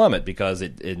rates plummet, because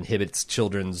it inhibits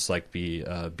children's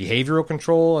behavioral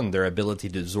control and their ability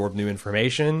to absorb new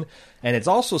information. And it's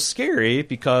also scary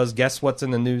because guess what's in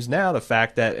the news now? The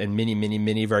fact that in many, many,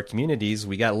 many of our communities,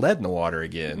 we got lead in the water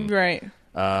again. Right.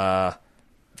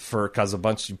 Because a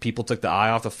bunch of people took the eye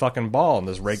off the fucking ball in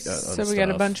this so we got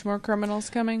a bunch more criminals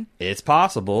coming? It's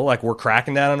possible. Like, we're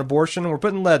cracking down on abortion and we're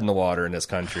putting lead in the water in this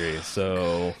country.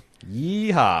 So,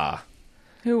 yeehaw.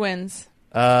 Who wins?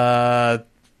 Privatized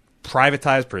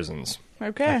prisons.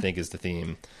 Okay. I think is the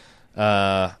theme.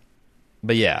 But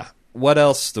yeah, what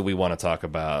else do we want to talk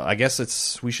about? I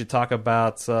guess we should talk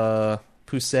about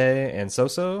Poussey and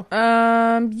Soso.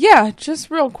 Yeah, just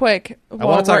real quick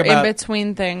while we're in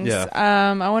between things. Yeah.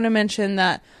 I want to mention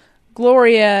that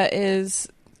Gloria is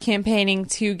campaigning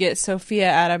to get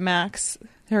Sophia out of Max.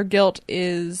 Her guilt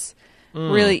is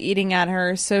really eating at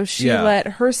her, so she let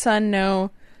her son know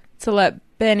to let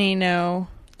Benny know.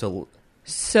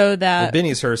 So that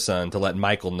Benny's her son, to let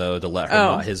Michael know, to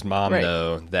let his mom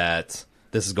know that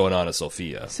this is going on at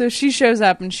Sophia. So she shows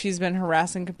up and she's been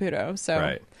harassing Caputo. So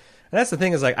right, and that's the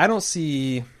thing is like I don't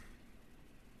see.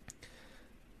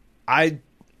 I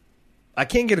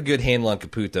can't get a good handle on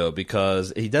Caputo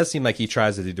because he does seem like he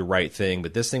tries to do the right thing,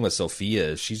 but this thing with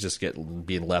Sophia, she's just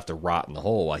being left to rot in the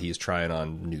hole while he's trying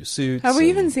on new suits. Have we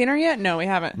even seen her yet? No, we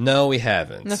haven't. No, we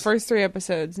haven't. In the first 3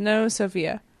 episodes, no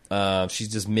Sophia. She's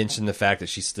just mentioned the fact that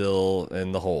she's still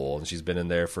in the hole, and she's been in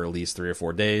there for at least 3 or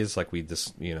 4 days, like we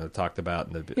just talked about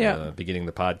in the beginning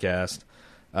of the podcast.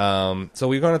 So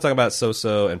we're going to talk about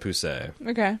Soso and Poussey.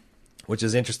 Okay. Which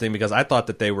is interesting because I thought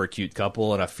that they were a cute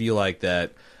couple, and I feel like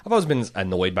that I've always been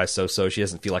annoyed by Soso. She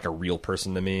doesn't feel like a real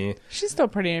person to me. She's still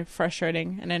pretty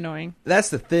frustrating and annoying. That's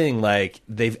the thing. Like,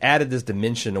 they've added this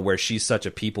dimension to where she's such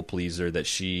a people pleaser that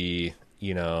she,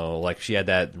 like she had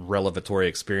that revelatory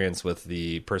experience with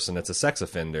the person that's a sex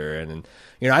offender. And,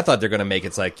 I thought they're going to make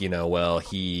it's like, well,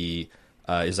 he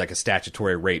is like a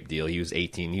statutory rape deal. He was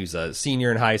 18. He was a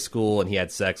senior in high school, and he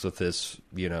had sex with this,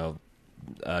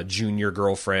 junior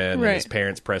girlfriend, and his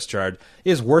parents pressed charge.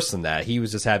 It was worse than that. He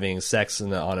was just having sex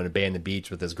on an abandoned beach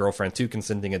with his girlfriend, 2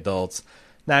 consenting adults.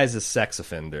 Now he's a sex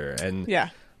offender. And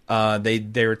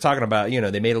they were talking about,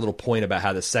 they made a little point about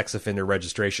how the sex offender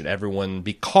registration,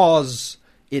 because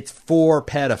it's for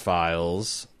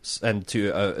pedophiles and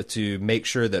to make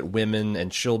sure that women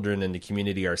and children in the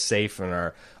community are safe and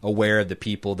are aware of the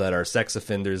people that are sex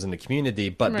offenders in the community,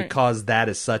 but because that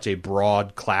is such a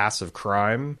broad class of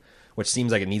crime, which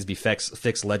seems like it needs to be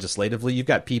fixed legislatively. You've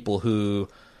got people who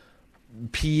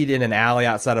peed in an alley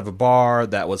outside of a bar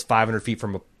that was 500 feet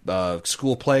from a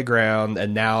school playground,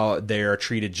 and now they are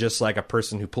treated just like a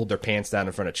person who pulled their pants down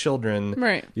in front of children.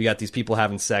 Right. You got these people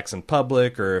having sex in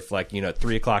public, or if at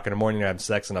 3 o'clock in the morning they're having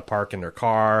sex in a park in their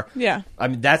car. Yeah. I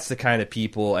mean, that's the kind of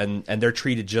people, and they're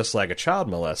treated just like a child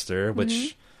molester,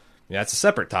 which that's a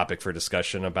separate topic for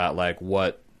discussion about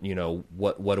what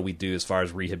do we do as far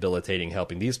as rehabilitating,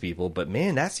 helping these people? But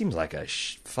man, that seems like a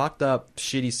fucked up,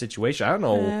 shitty situation. I don't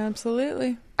know.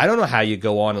 Absolutely. I don't know how you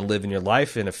go on and live in your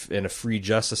life in a free,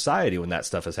 just society when that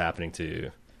stuff is happening to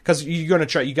you. because you're gonna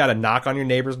try. You got to knock on your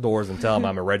neighbors' doors and tell them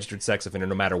I'm a registered sex offender,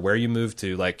 no matter where you move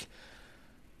to. Like,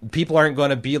 people aren't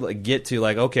going to get to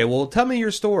like, okay, well, tell me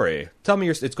your story. Tell me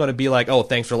your. It's going to be like, oh,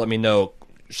 thanks for letting me know.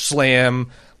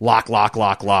 Slam, lock,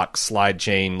 slide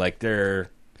chain. Like they're,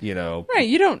 right.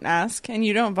 You don't ask and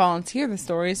you don't volunteer the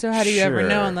story. So how do you ever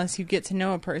know unless you get to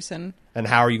know a person? And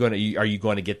how are you going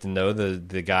to get to know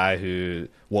the guy who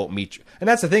won't meet you? And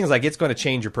that's the thing, is like, it's going to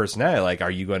change your personality. Like, are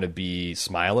you going to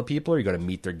smile at people? Are you going to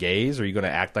meet their gaze? Or are you going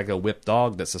to act like a whipped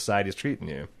dog that society is treating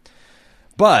you?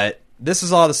 But this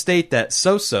is all to state that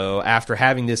So-So, after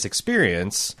having this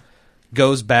experience,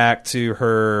 goes back to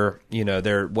her,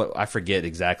 I forget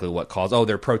exactly what cause. Oh,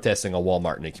 they're protesting a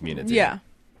Walmart in the community. Yeah.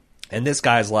 And this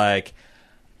guy's like,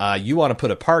 you want to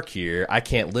put a park here? I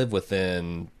can't live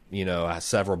within, a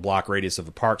several block radius of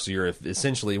a park, so you're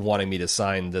essentially wanting me to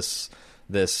sign this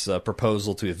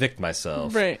proposal to evict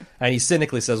myself. Right. And he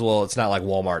cynically says, well, it's not like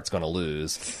Walmart's going to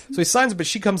lose. So he signs it, but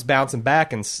she comes bouncing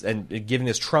back and giving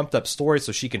this trumped up story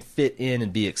so she can fit in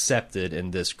and be accepted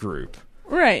in this group.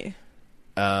 Right.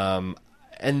 And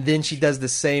then she does the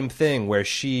same thing where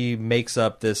she makes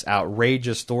up this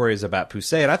outrageous stories about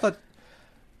Poussey. And I thought...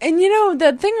 And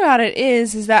the thing about it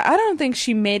is that I don't think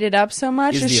she made it up so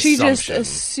much as she just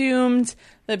assumed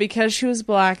that because she was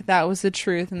black, that was the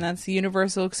truth, and that's the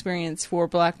universal experience for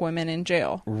black women in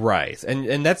jail. Right.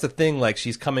 And that's the thing, like,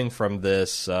 she's coming from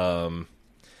this, I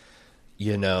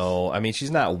mean,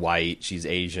 she's not white, she's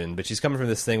Asian, but she's coming from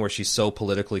this thing where she's so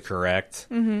politically correct,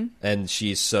 and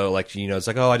she's so, like, it's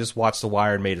like, oh, I just watched The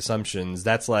Wire and made assumptions.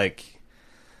 That's, like,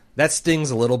 that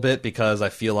stings a little bit, because I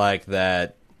feel like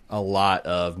that a lot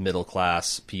of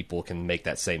middle-class people can make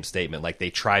that same statement. Like, they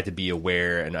try to be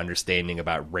aware and understanding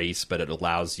about race, but it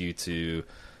allows you to,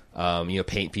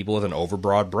 paint people with an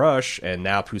overbroad brush. And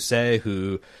now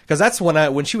Poussey, because that's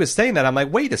when she was saying that, I'm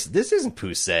like, wait, this isn't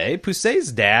Poussey.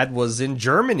 Poussey's dad was in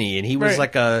Germany, and he was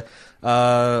like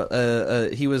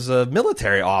he was a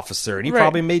military officer, and he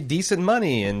probably made decent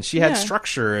money, and she had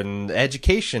structure and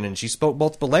education, and she spoke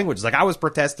multiple languages. Like, I was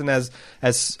protesting as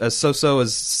So-So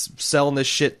as selling this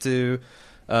shit to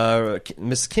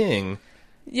Miss King.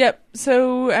 Yep.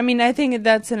 So, I mean, I think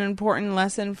that's an important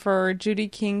lesson for Judy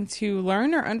King to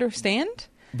learn or understand.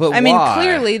 But I mean,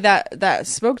 clearly that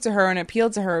spoke to her and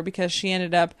appealed to her, because she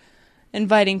ended up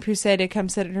inviting Poussey to come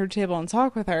sit at her table and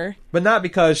talk with her. But not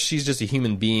because she's just a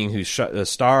human being who's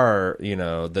who's starstruck.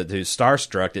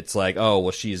 It's like, oh,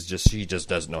 well, she just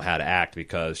doesn't know how to act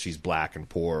because she's black and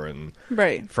poor and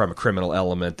from a criminal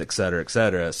element, et cetera, et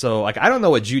cetera. So, like, I don't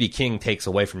know what Judy King takes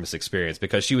away from this experience,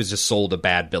 because she was just sold a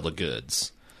bad bill of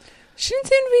goods. She didn't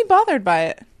seem to be bothered by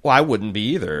it. Well, I wouldn't be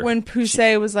either. When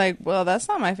Poussey was like, well, that's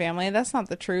not my family. That's not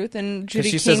the truth. And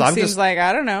Judy King seems like,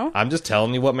 I don't know. I'm just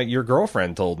telling you what your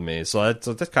girlfriend told me. So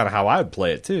that's kind of how I would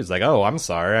play it, too. It's like, oh, I'm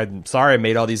sorry. I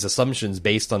made all these assumptions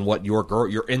based on what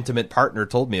your intimate partner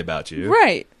told me about you.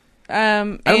 Right. I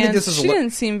don't think this is she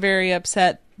didn't seem very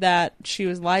upset that she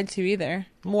was lied to either.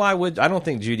 Well, I don't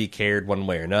think Judy cared one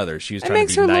way or another. She was trying to be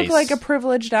nice. It makes her look like a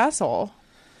privileged asshole.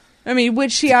 I mean,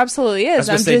 which she absolutely is.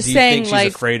 I'm just saying, do you think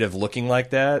she's afraid of looking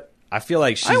like that? I feel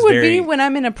like she's I would be when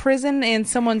I'm in a prison and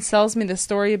someone sells me the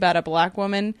story about a black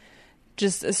woman,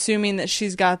 just assuming that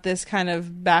she's got this kind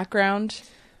of background.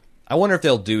 I wonder if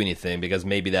they'll do anything, because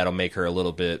maybe that'll make her a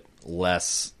little bit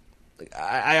less...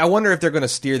 I wonder if they're going to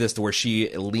steer this to where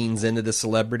she leans into the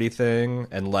celebrity thing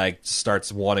and, like,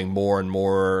 starts wanting more and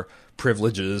more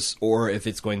privileges, or if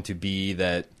it's going to be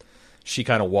that she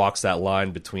kind of walks that line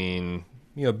between...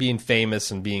 being famous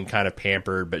and being kind of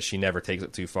pampered, but she never takes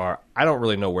it too far. I don't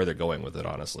really know where they're going with it,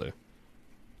 honestly.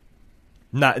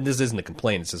 This isn't a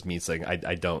complaint. It's just me saying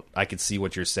I could see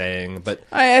what you're saying, but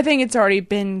I think it's already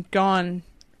been gone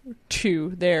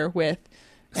to there with,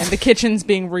 and the kitchen's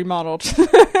being remodeled.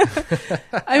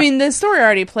 I mean, the story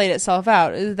already played itself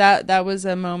out. That was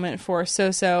a moment for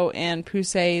So-So and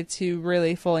Poussey to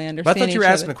really fully understand. But I thought you were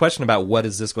asking a question about what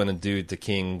is this going to do to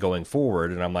King going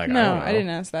forward, and I'm like, no, I don't know. I didn't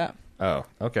ask that. Oh,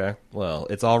 okay. Well,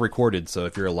 it's all recorded, so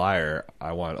if you're a liar,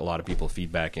 I want a lot of people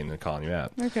feedbacking and calling you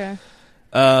out. Okay.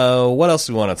 What else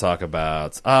do we want to talk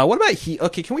about? What about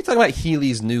can we talk about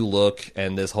Healy's new look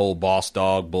and this whole boss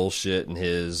dog bullshit and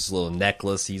his little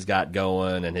necklace he's got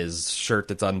going and his shirt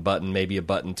that's unbuttoned, maybe a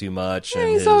button too much. Yeah,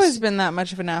 and he's always been that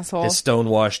much of an asshole. His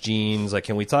stonewashed jeans. Like,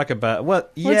 can we talk about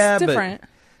what? What's different?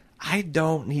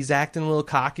 But he's acting a little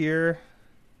cockier.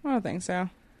 I don't think so.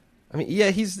 I mean,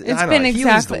 yeah, It's been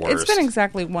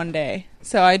exactly 1 day,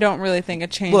 so I don't really think a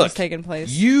change has taken place.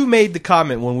 You made the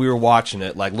comment when we were watching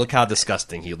it, like, look how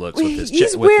disgusting he looks with his.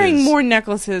 He's wearing more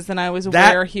necklaces than I was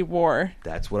aware he wore.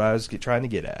 That's what I was trying to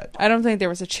get at. I don't think there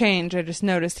was a change. I just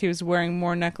noticed he was wearing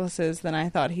more necklaces than I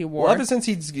thought he wore. Well, ever since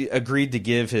he's agreed to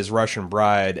give his Russian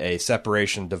bride a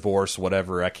separation, divorce,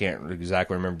 whatever, I can't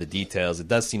exactly remember the details. It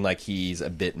does seem like he's a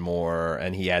bit more,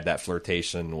 and he had that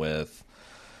flirtation with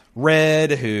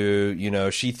Red, who, you know,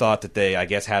 she thought that they, I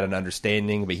guess, had an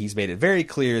understanding, but he's made it very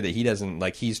clear that he doesn't,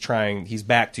 like, he's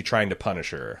back to trying to punish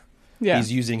her. Yeah.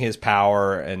 He's using his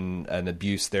power and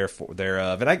abuse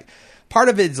thereof. And part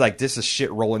of it is, like, this is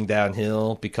shit rolling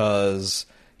downhill because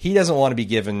he doesn't want to be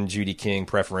giving Judy King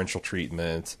preferential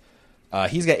treatment.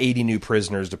 He's got 80 new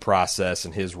prisoners to process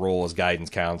in his role as guidance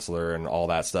counselor and all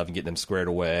that stuff and getting them squared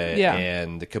away. Yeah.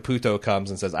 And Caputo comes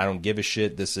and says, I don't give a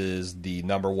shit. This is the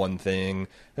number one thing.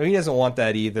 I mean, he doesn't want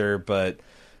that either, but,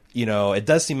 you know, it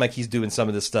does seem like he's doing some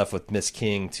of this stuff with Miss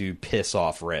King to piss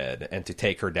off Red and to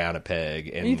take her down a peg.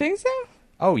 And you think so?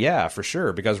 Oh, yeah, for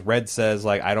sure. Because Red says,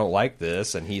 like, I don't like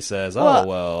this. And he says,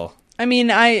 well. I mean,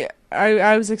 I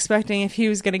was expecting if he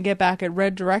was going to get back at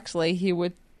Red directly, he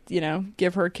would, you know,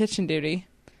 give her kitchen duty.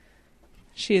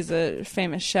 She is a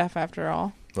famous chef after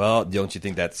all. Well, don't you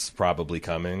think that's probably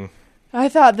coming? I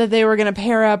thought that they were going to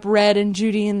pair up Red and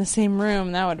Judy in the same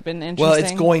room. That would have been interesting. Well,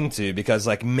 it's going to, because,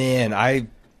 like, man,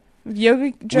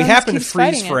 Yogi Jones we happened to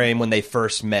freeze frame when they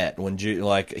first met, when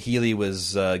Healy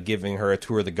was giving her a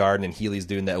tour of the garden, and Healy's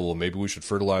doing that. Well, maybe we should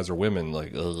fertilize our women.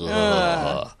 Like,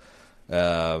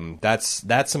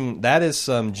 that is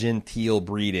some genteel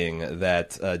breeding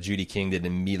that Judy King did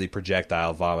immediately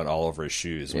projectile vomit all over his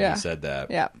shoes when he said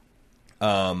that. Yeah.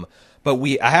 But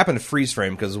I happened to freeze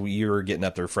frame because you were getting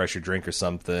up to refresh your drink or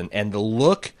something, and the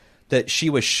look that she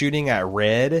was shooting at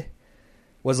Red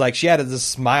was like she had this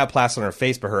smile-plast on her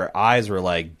face, but her eyes were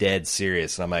like dead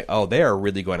serious. And I'm like, oh, they are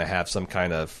really going to have some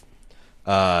kind of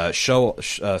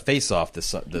face-off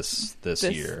this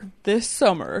year, this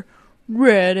summer.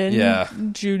 Red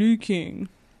and Judy King.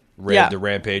 The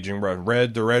rampaging Russian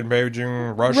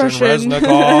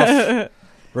Reznikov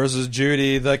versus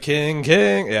Judy the King.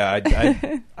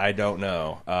 Yeah, I don't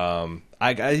know.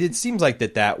 It seems like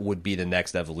that would be the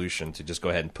next evolution, to just go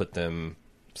ahead and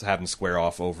have them square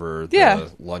off over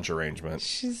the lunch arrangement.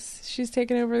 She's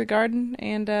taking over the garden,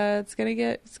 and it's gonna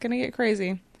get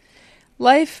crazy.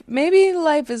 Maybe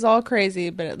life is all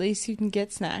crazy, but at least you can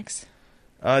get snacks.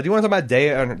 Do you want to talk about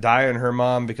Daya and her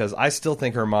mom? Because I still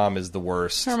think her mom is the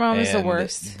worst. Her mom is the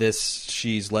worst.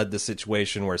 She's led the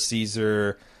situation where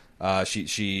Caesar,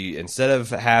 she instead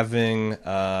of having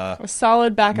a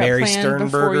solid backup Mary plan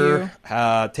Sternberger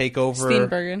take over,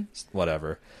 Steenburgen,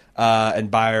 whatever, and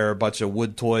buy her a bunch of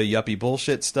wood toy yuppie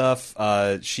bullshit stuff,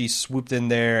 she swooped in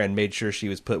there and made sure she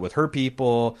was put with her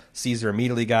people. Caesar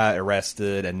immediately got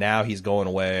arrested, and now he's going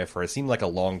away for it seemed like a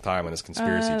long time on his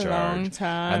conspiracy charge. Long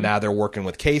time. And now they're working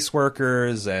with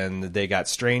caseworkers, and they got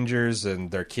strangers, and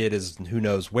their kid is who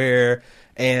knows where.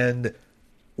 And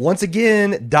once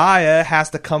again, Daya has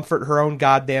to comfort her own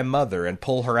goddamn mother and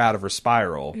pull her out of her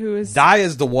spiral.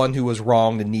 Daya's the one who was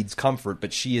wronged and needs comfort,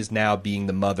 but she is now being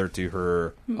the mother to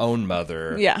her own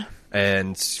mother. Yeah.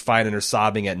 And finding her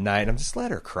sobbing at night. I'm just let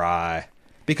her cry.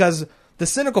 Because the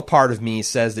cynical part of me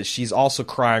says that she's also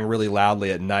crying really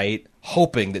loudly at night,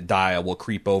 hoping that Daya will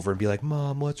creep over and be like,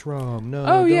 Mom, what's wrong? No.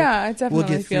 Oh, yeah, I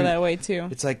definitely feel that way, too.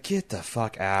 It's like, get the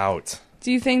fuck out.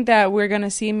 Do you think that we're going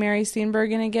to see Mary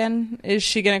Steenburgen again? Is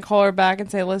she going to call her back and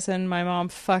say, listen, my mom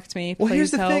fucked me, please Well, here's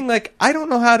the help? thing, like, I don't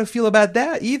know how to feel about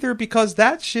that either, because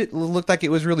that shit looked like it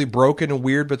was really broken and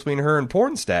weird between her and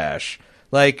Pornstash.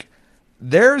 Like,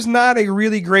 there's not a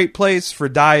really great place for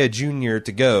Daya Jr.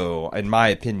 to go, in my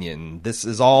opinion. This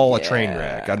is all a train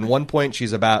wreck. At one point,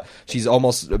 she's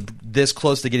almost this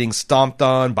close to getting stomped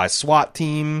on by SWAT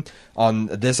team. On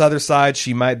this other side,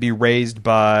 she might be raised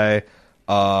by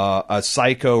a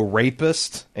psycho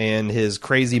rapist and his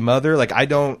crazy mother. Like, I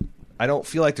don't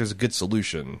feel like there's a good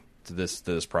solution to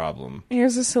this problem.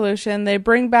 Here's a solution. They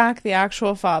bring back the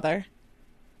actual father.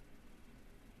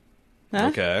 Huh?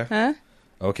 Okay. Huh?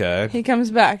 Okay. He comes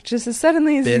back just as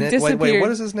suddenly as Bennett? he disappeared. Wait, what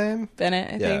is his name?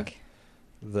 Bennett, I think.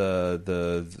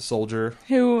 The soldier.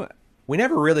 Who... We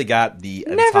never really got the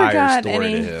entire story to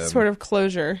him. Any sort of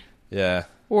closure. Yeah.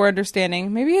 Or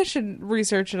understanding. Maybe I should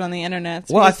research it on the internet.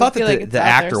 Well, I thought that the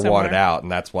actor wanted out,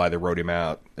 and that's why they wrote him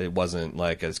out. It wasn't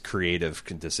like a creative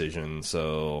decision,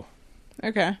 so...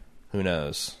 Okay. Who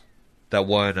knows? That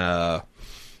one,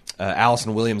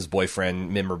 Allison Williams'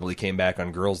 boyfriend memorably came back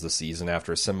on Girls this season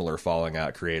after a similar falling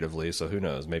out creatively, so who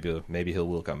knows? Maybe he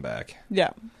will come back. Yeah.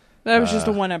 That was just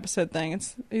a one episode thing.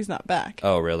 He's not back.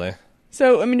 Oh, really?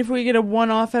 So, I mean, if we get a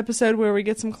one-off episode where we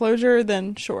get some closure,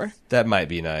 then sure. That might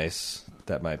be nice.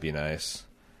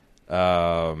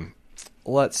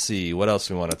 Let's see. What else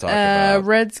we want to talk about?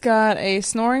 Red's got a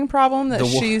snoring problem that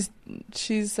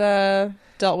she's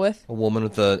dealt with. A woman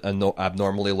with an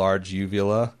abnormally large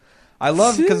uvula. I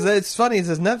love, because it's funny,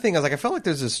 there's another thing, I felt like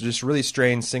there's this just really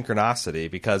strange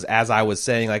synchronicity, because as I was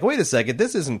saying, like, wait a second,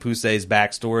 this isn't Pusey's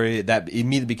backstory, that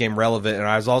immediately became relevant, and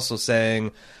I was also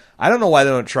saying, I don't know why they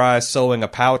don't try sewing a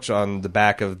pouch on the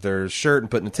back of their shirt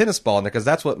and putting a tennis ball in there, because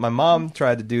that's what my mom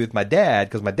tried to do with my dad,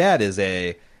 because my dad is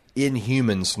a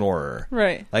inhuman snorer.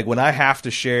 Right. Like, when I have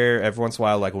to share, every once in a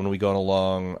while, like when we go on a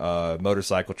long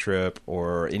motorcycle trip,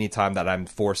 or any time that I'm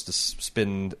forced to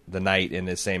spend the night in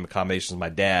the same accommodation as my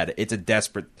dad, it's a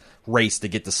desperate race to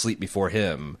get to sleep before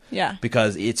him. Yeah.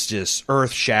 Because it's just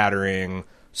earth-shattering,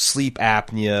 sleep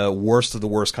apnea, worst of the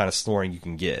worst kind of snoring you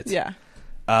can get. Yeah.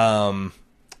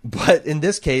 But in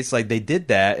this case, like, they did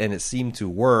that, and it seemed to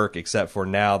work, except for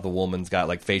now the woman's got,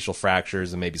 like, facial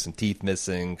fractures and maybe some teeth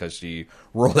missing because she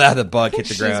rolled out of the bunk, hit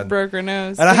the ground. She's broke her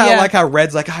nose. And I like how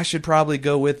Red's like, I should probably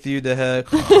go with you to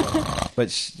heck. But,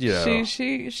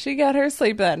 She got her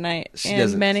sleep that night,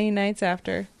 and many nights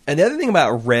after. And the other thing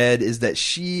about Red is that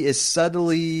she is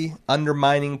subtly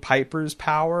undermining Piper's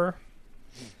power.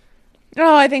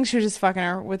 Oh, I think she was just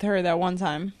fucking with her that one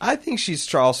time. I think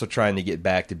she's also trying to get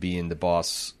back to being the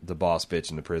boss bitch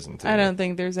in the prison, too. I don't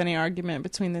think there's any argument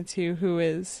between the two who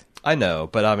is. I know,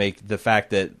 but I mean, the fact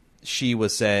that she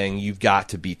was saying you've got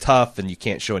to be tough and you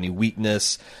can't show any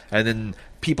weakness, and then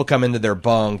people come into their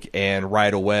bunk and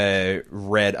right away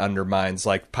Red undermines,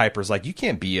 like, Piper's like, you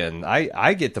can't be in.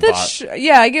 I get the boss.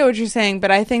 Yeah, I get what you're saying, but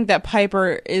I think that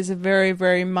Piper is a very,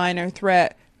 very minor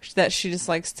threat that she just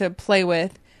likes to play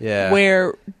with. Yeah.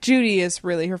 Where Judy is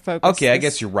really her focus. Okay, I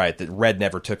guess you're right that Red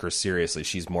never took her seriously.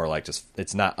 She's more like just,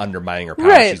 it's not undermining her power.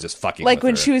 Right. She's just fucking like with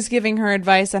when her. she was giving her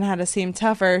advice on how to seem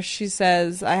tougher, she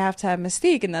says, I have to have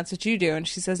mystique, and that's what you do. And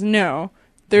she says, no,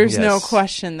 there's no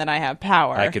question that I have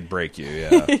power. I could break you,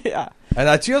 yeah. Yeah.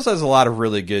 And she also has a lot of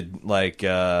really good, like,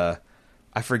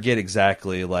 I forget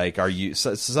exactly, like,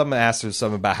 someone asked her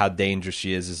something about how dangerous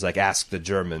she is like, ask the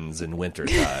Germans in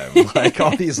wintertime. Like,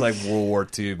 all these, like, World War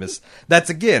II that's,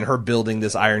 again, her building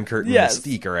this Iron Curtain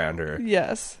mystique around her.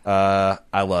 Yes.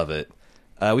 I love it.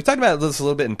 We talked about this a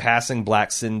little bit in passing,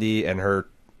 Black Cindy and her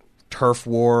turf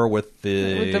war with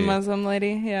the Muslim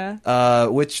lady, yeah.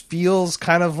 Which feels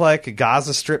kind of like a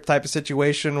Gaza Strip type of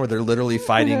situation where they're literally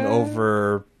fighting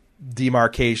over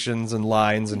demarcations and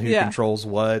lines and who controls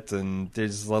what, and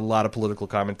there's a lot of political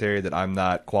commentary that I'm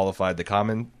not qualified to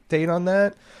commentate on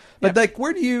that. But like,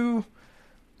 where do you?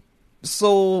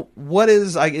 So what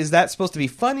is that supposed to be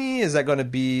funny? Is that going to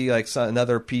be like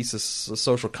another piece of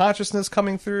social consciousness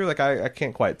coming through? Like, I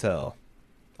can't quite tell.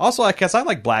 Also, I guess I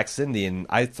like Black Cindy, and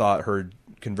I thought her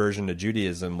conversion to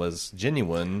Judaism was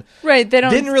genuine. Right, they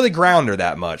didn't really ground her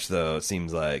that much, though, it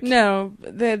seems like. No,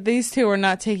 these two are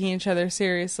not taking each other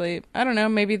seriously. I don't know,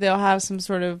 maybe they'll have some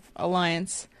sort of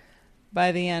alliance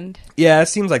by the end. Yeah, it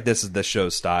seems like this is the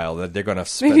show's style, that they're going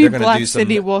to maybe Black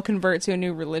Cindy will convert to a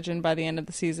new religion by the end of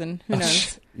the season. Who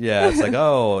knows? Yeah, it's like,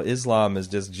 oh, Islam is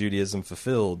just Judaism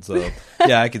fulfilled. So,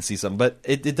 yeah, I can see something. But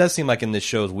it does seem like in this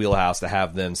show's wheelhouse to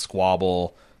have them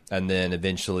squabble and then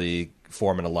eventually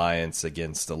form an alliance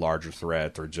against a larger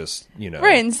threat, or just,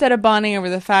 right, instead of bonding over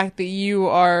the fact that you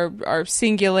are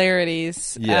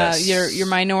singularities, you're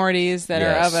minorities that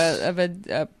are of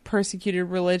a persecuted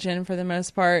religion for the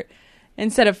most part.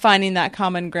 Instead of finding that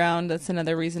common ground, that's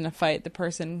another reason to fight the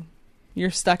person you're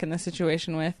stuck in the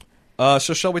situation with.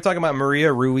 So shall we talk about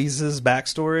Maria Ruiz's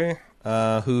backstory?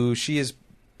 Who she is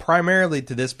primarily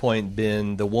to this point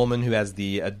been the woman who has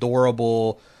the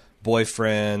adorable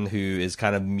boyfriend who is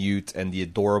kind of mute, and the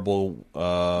adorable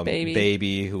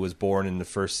baby who was born in the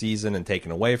first season and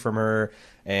taken away from her,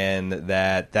 and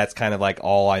that's kind of like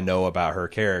all I know about her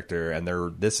character. And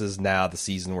this is now the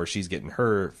season where she's getting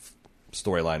her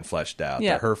storyline fleshed out.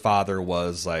 Yeah. That her father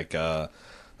was like a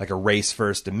race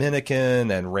first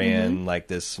Dominican and ran like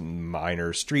this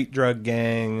minor street drug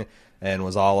gang, and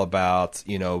was all about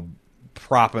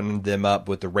propping them up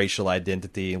with the racial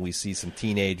identity. And we see some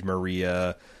teenage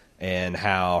Maria, and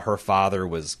how her father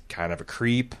was kind of a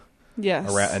creep,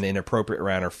 and inappropriate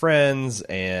around her friends,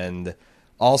 and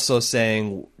also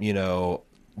saying,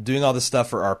 doing all this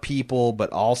stuff for our people,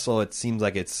 but also it seems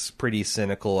like it's pretty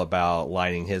cynical about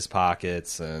lining his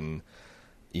pockets, and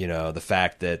the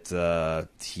fact that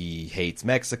he hates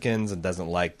Mexicans and doesn't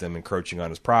like them encroaching on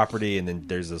his property. And then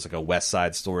there's this like a West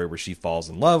Side Story where she falls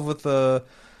in love with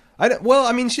Well,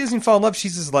 I mean, she doesn't fall in love.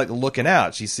 She's just like looking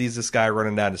out. She sees this guy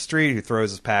running down the street who throws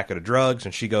his packet of drugs,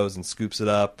 and she goes and scoops it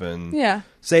up and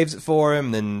saves it for him.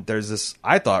 Then there's this,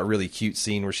 I thought, really cute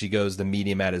scene where she goes to meet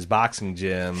him at his boxing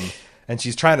gym, and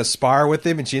she's trying to spar with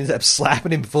him, and she ends up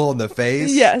slapping him full in the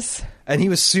face. Yes. And he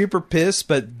was super pissed,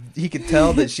 but he could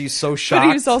tell that she's so shocked. But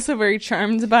he was also very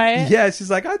charmed by it. Yeah, she's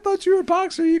like, I thought you were a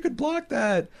boxer. You could block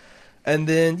that. And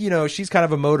then, she's kind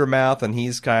of a motor mouth, and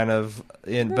he's kind of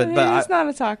in. But he's not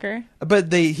a talker.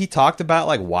 But he talked about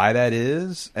like why that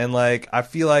is, and like I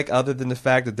feel like other than the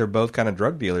fact that they're both kind of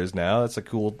drug dealers now, that's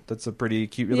a pretty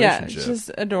cute relationship. Yeah, it's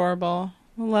just adorable.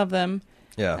 I love them.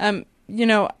 Yeah.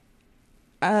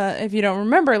 If you don't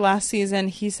remember last season,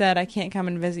 he said, "I can't come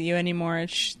and visit you anymore.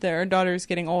 Their daughter's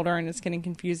getting older, and it's getting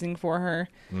confusing for her,"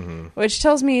 which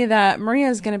tells me that Maria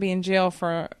is going to be in jail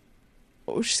for.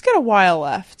 She's got a while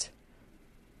left.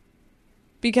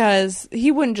 Because he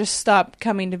wouldn't just stop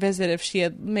coming to visit if she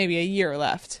had maybe a year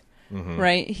left,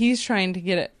 right? He's trying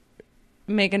to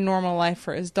make a normal life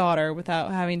for his daughter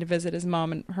without having to visit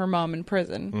her mom in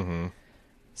prison.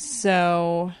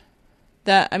 So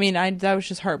that was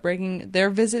just heartbreaking.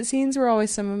 Their visit scenes were always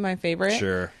some of my favorite.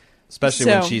 Sure, especially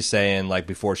when she's saying like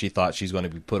before she thought she's going to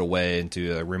be put away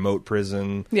into a remote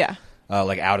prison. Yeah.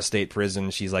 Like out-of-state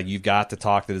prison, she's like, you've got to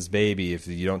talk to this baby. If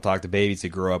you don't talk to babies, they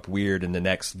grow up weird. And the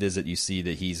next visit, you see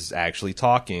that he's actually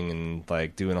talking and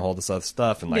like doing a whole this other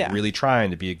stuff and like really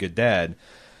trying to be a good dad.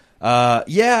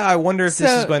 I wonder if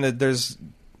this is going to.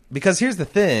 Because here's the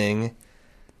thing.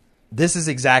 This is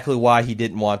exactly why he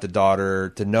didn't want the daughter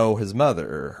to know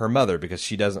her mother, because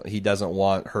he doesn't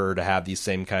want her to have these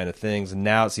same kind of things. And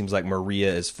now it seems like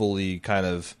Maria is fully kind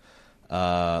of.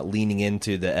 Leaning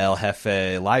into the El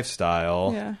Jefe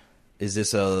lifestyle. Yeah. Is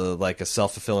this a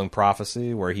self-fulfilling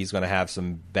prophecy where he's going to have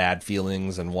some bad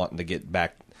feelings and wanting to get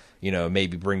back,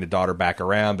 maybe bring the daughter back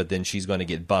around, but then she's going to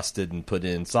get busted and put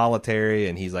in solitary,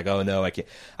 and he's like, oh no, I can't.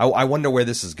 I wonder where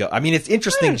this is going. I mean, it's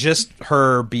interesting just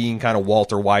her being kind of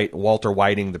Walter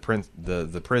Whiting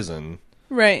the prison.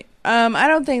 Right. I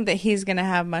don't think that he's going to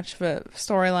have much of a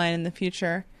storyline in the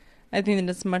future. I think that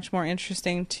it's much more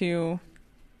interesting to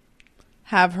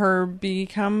have her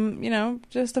become,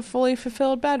 just a fully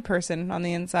fulfilled bad person on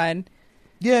the inside.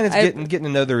 Yeah, and it's getting to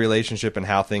know the relationship and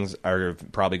how things are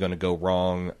probably going to go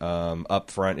wrong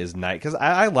up front is nice. Because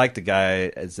I like the guy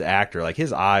as an actor. Like,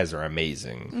 his eyes are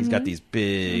amazing. He's got these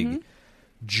big,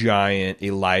 giant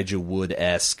Elijah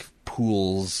Wood-esque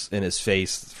pools in his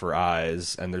face for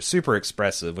eyes. And they're super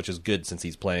expressive, which is good since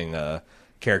he's playing a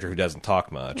character who doesn't talk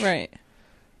much. Right.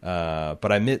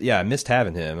 But I missed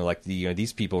having him. Like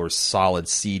these people were solid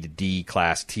C to D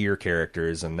class tier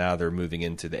characters, and now they're moving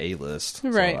into the A list.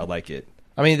 Right. So I like it.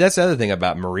 I mean, that's the other thing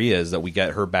about Maria is that we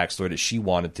got her backstory that she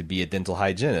wanted to be a dental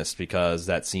hygienist because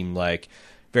that seemed like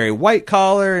very white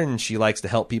collar, and she likes to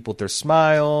help people with their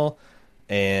smile.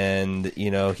 And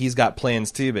he's got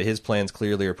plans too, but his plans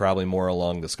clearly are probably more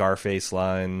along the Scarface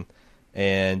line.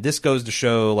 And this goes to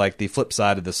show, like, the flip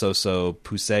side of the so-so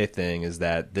poussé thing is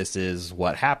that this is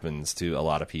what happens to a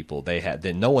lot of people.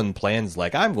 No one plans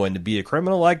like, I'm going to be a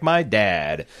criminal like my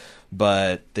dad,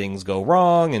 but things go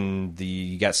wrong, and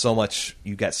you got so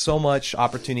much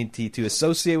opportunity to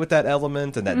associate with that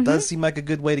element, and that does seem like a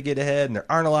good way to get ahead. And there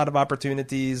aren't a lot of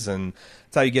opportunities, and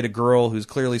that's how you get a girl who's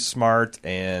clearly smart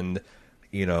and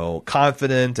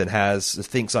confident and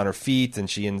thinks on her feet, and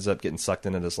she ends up getting sucked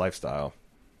into this lifestyle.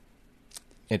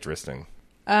 Interesting.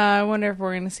 I wonder if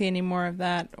we're going to see any more of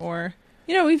that, or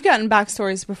we've gotten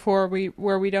backstories before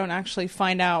where we don't actually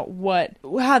find out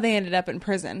how they ended up in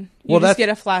prison. You just get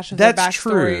a flash of their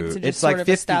backstory to just sort of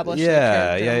establish the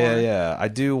character more. Yeah. I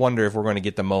do wonder if we're going to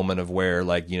get the moment of where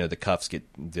the cuffs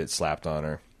get slapped on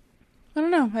her. I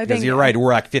don't know. Because you're right,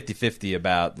 we're like 50-50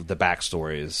 about the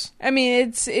backstories. I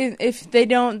mean, if they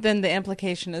don't, then the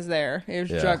implication is there. It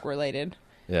was drug related.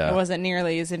 Yeah. It wasn't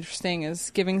nearly as interesting as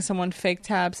giving someone fake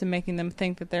tabs and making them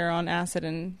think that they're on acid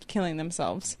and killing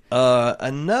themselves.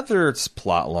 Another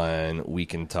plot line we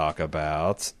can talk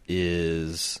about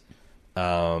is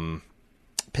Pennsatucky,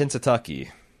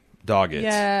 Doggett.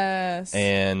 Yes.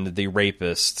 And the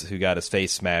rapist who got his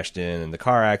face smashed in the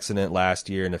car accident last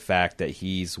year, and the fact that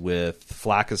he's with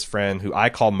Flacca's friend, who I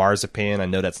call Marzipan. I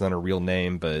know that's not a real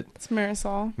name, but... It's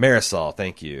Marisol. Marisol,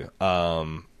 thank you.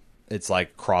 It's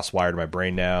like cross-wired in my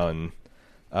brain now, and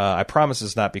I promise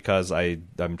it's not because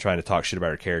I'm trying to talk shit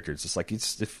about her character. It's just like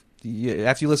after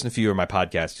you listen to a few of my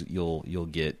podcasts, you'll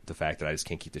get the fact that I just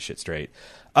can't keep this shit straight.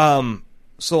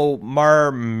 So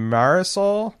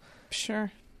Marisol,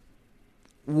 sure.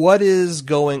 What is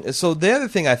going? So the other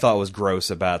thing I thought was gross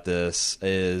about this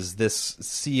is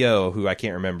this CO who I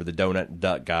can't remember, the donut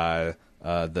duck guy,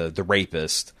 the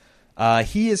rapist.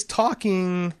 he is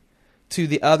talking to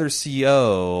the other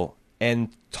CO and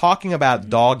talking about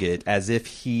Doggett as if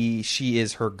she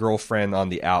is her girlfriend on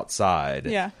the outside.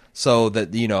 Yeah. So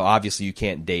that, obviously you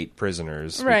can't date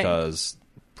prisoners Right. because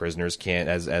prisoners can't,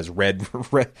 as Red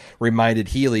reminded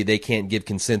Healy, they can't give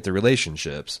consent to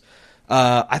relationships.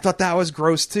 I thought that was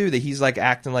gross too, that he's like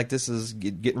acting like this is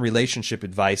getting relationship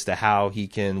advice to how he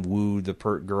can woo the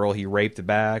girl he raped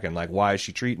back, and like, why is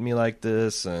she treating me like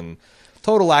this? And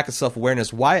total lack of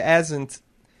self-awareness.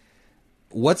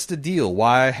 What's the deal?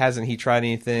 Why hasn't he tried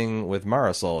anything with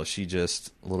Marisol? Is she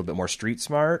just a little bit more street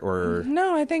smart, or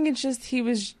No, I think it's just he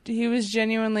was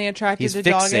genuinely attracted he's to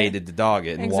Doggett. fixated to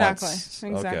Doggett and Exactly. wants...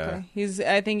 Exactly.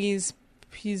 Okay. I think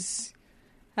he's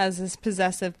has this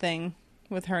possessive thing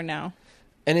with her now.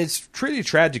 And it's pretty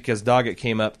tragic because Doggett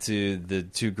came up to the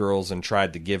two girls and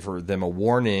tried to give them a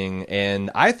warning,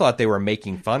 and I thought they were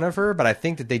making fun of her, but I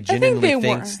think that they genuinely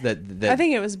thinks that I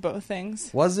think it was both things.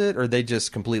 Was it, or they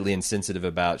just completely insensitive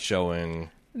about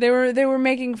showing? They were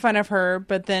making fun of her,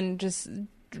 but then just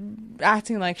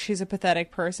acting like she's a pathetic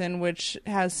person, which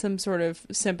has some sort of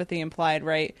sympathy implied,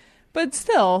 right? But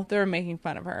still, they were making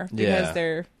fun of her because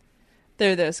they're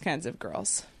those kinds of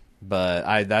girls. But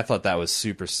I thought that was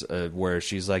super, where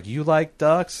she's like, "You like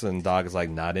ducks?" and Doggett's like,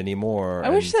 "Not anymore."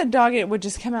 I wish that Doggett would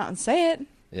just come out and say it.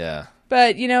 Yeah.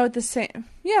 But at the same,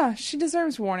 she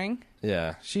deserves warning.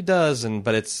 Yeah, she does,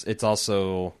 but it's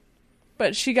also.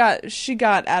 But she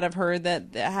got out of her that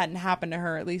hadn't happened to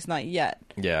her, at least not yet.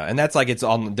 Yeah, and that's like it's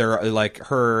on. They're like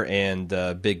her and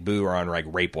Big Boo are on like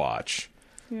rape watch.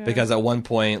 Yeah. Because at one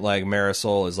point, like,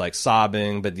 Marisol is like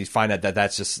sobbing, but you find out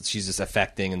that she's just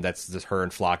affecting, and that's just her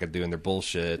and Flocka doing their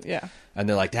bullshit. Yeah. And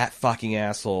they're like, that fucking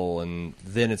asshole. And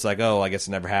then it's like, oh, I guess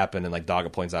it never happened. And like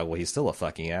Doggett points out, well, he's still a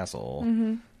fucking asshole.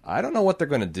 Mm-hmm. I don't know what they're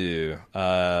going to do.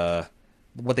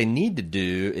 What they need to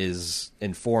do is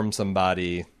inform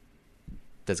somebody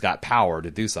that's got power to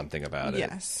do something about it.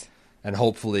 Yes. And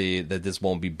hopefully that this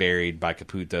won't be buried by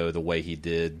Caputo the way he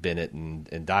did Bennett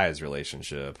and Daya's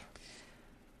relationship.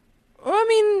 Well, I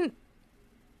mean,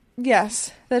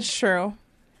 yes, that's true.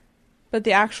 But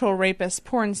the actual rapist,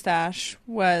 Pornstash,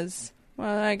 was...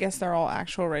 Well, I guess they're all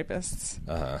actual rapists.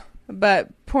 Uh-huh. But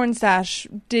Pornstash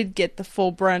did get the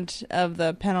full brunt of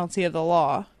the penalty of the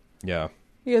law. Yeah.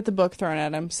 He got the book thrown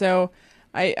at him. So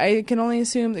I can only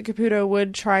assume that Caputo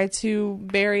would try to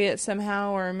bury it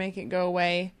somehow or make it go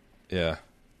away. Yeah.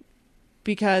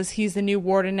 Because he's the new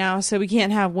warden now, so we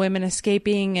can't have women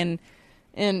escaping and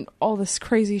all this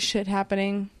crazy shit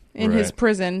happening in his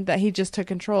prison that he just took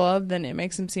control of. Then it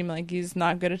makes him seem like he's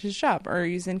not good at his job, or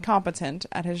he's incompetent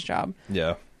at his job.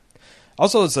 Yeah.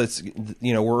 Also, it's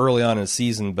we're early on in the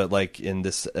season, but like in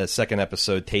this second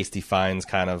episode, Tasty finds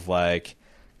kind of like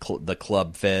the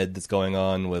club fed that's going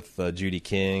on with Judy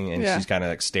King, and she's kind of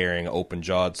like staring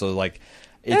open-jawed. So like,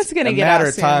 it's a matter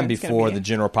of time before the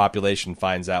general population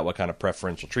finds out what kind of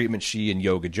preferential treatment she and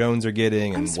Yoga Jones are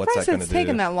getting, and what's that going to do. It's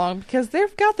taken that long because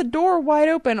they've got the door wide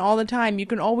open all the time. You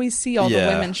can always see all the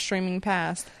women streaming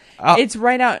past. It's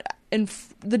right out, and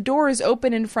the door is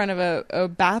open in front of a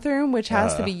bathroom, which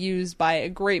has to be used by a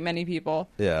great many people.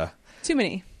 Yeah, too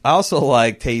many. I also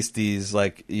like Tasty's,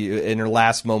 like, in her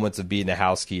last moments of being a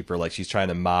housekeeper, like, she's trying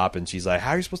to mop, and she's like, how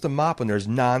are you supposed to mop when there's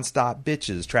nonstop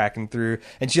bitches tracking through?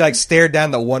 And she, like, stared down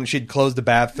the one, she'd closed the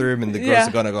bathroom, and the girls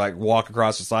are going to, like, walk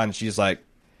across the sign, and she's like,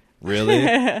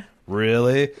 really?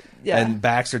 Really? Yeah. And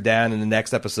backs her down. In the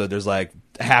next episode, there's, like,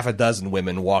 half a dozen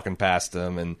women walking past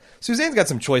them. And Suzanne's got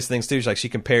some choice things, too. She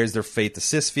compares their fate to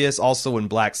Sisyphus. Also, in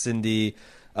Black Cindy,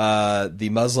 the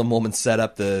Muslim woman set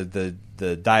up the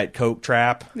Diet Coke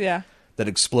trap that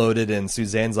exploded, and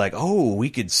Suzanne's like, oh, we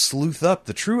could sleuth up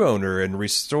the true owner and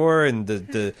restore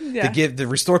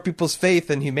restore people's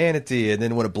faith in humanity. And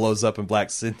then when it blows up in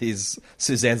Black Cindy's,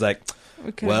 Suzanne's like,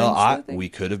 we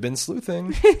could have been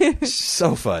sleuthing.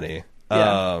 So funny.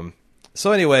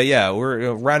 So anyway,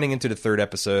 we're rounding into the third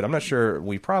episode. I'm not sure,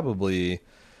 we probably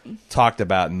talked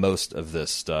about most of this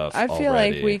stuff I feel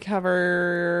already. like we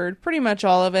covered pretty much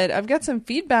all of it. I've got some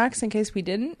feedbacks in case we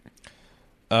didn't.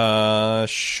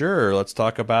 Sure. Let's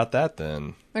talk about that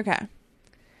then. Okay.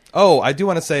 Oh, I do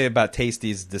want to say about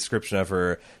Tasty's description of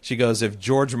her. She goes, if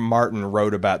George Martin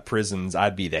wrote about prisons,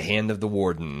 I'd be the hand of the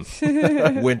warden.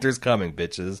 Winter's coming,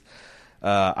 bitches.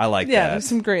 I like that. Yeah, there's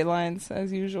some great lines,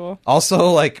 as usual.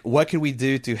 Also, like, what could we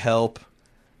do to help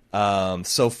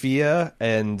Sophia?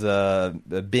 And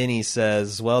Benny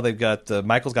says, well, they've got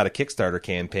Michael's got a Kickstarter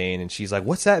campaign, and she's like,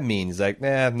 what's that mean? He's like,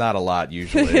 not a lot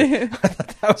usually. I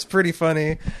thought that was pretty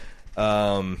funny.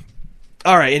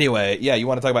 All right, anyway, you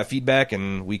want to talk about feedback,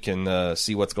 and we can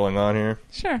see what's going on here?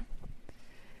 Sure.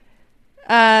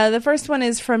 The first one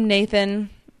is from Nathan.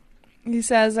 He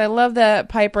says, I love that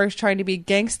Piper is trying to be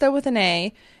gangsta with an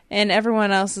A, and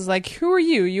everyone else is like, who are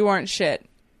you? You aren't shit.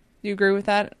 Do you agree with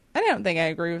that? I don't think I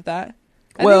agree with that.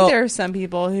 I think there are some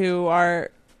people who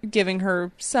are giving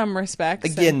her some respect.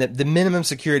 Again, the minimum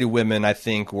security women, I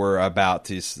think, were about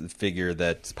to figure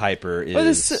that Piper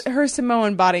is... her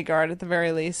Samoan bodyguard, at the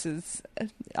very least, is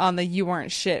on the you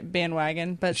weren't shit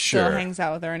bandwagon, but still hangs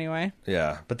out with her anyway.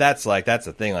 Yeah, but that's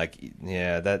the thing. Like,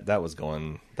 yeah, that was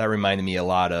going... That reminded me a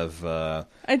lot of...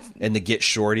 in the Get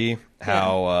Shorty,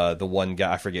 how the one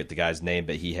guy... I forget the guy's name,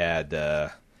 but he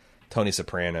had... Tony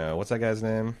Soprano. What's that guy's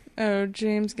name? Oh,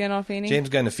 James Gandolfini. James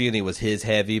Gandolfini was his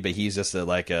heavy, but he's just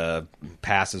a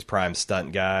past his prime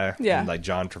stunt guy. Yeah. And like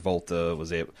John Travolta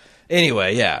was able.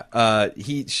 Anyway, yeah.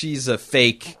 She's a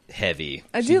fake heavy.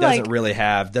 She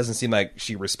doesn't seem like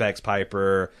she respects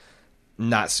Piper.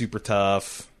 Not super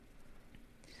tough.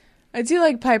 I do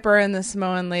like Piper and the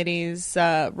Samoan lady's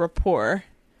rapport.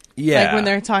 Yeah. Like when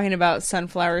they're talking about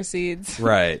sunflower seeds.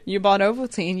 Right. You bought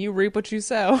Ovaltine, you reap what you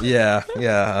sow. Yeah,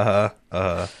 yeah,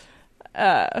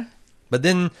 But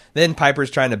then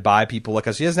Piper's trying to buy people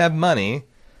because she doesn't have money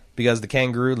because the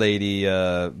kangaroo lady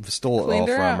stole it all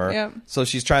from her. Yep. So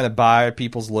she's trying to buy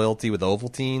people's loyalty with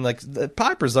Ovaltine. Like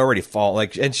Piper's already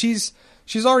and she's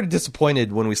already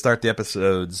disappointed when we start the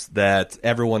episodes that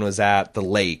everyone was at the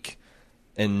lake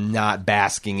and not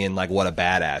basking in like what a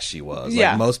badass she was.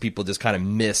 Yeah. Like most people just kind of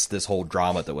missed this whole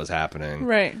drama that was happening.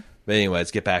 Right. But anyway,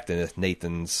 let's get back to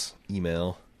Nathan's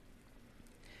email.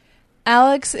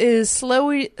 Alex is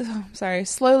slowly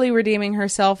redeeming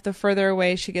herself the further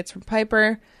away she gets from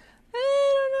Piper.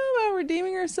 I don't know about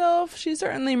redeeming herself. She's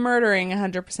certainly murdering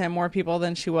 100% more people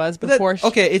than she was before.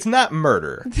 Okay, it's not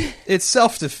murder. It's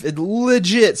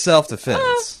legit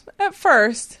self-defense. At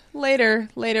first. Later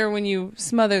when you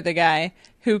smother the guy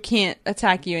who can't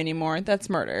attack you anymore, that's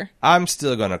murder. I'm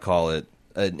still going to call it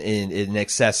an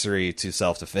accessory to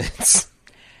self-defense.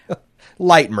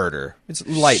 Light murder. It's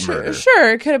light murder.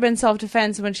 Sure, it could have been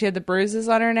self-defense when she had the bruises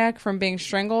on her neck from being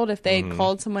strangled if they had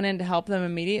called someone in to help them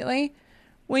immediately.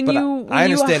 I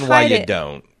understand why you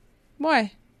don't.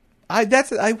 Why? That's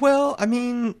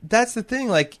the thing.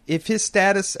 Like, if his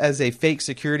status as a fake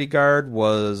security guard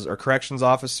or corrections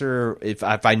officer, if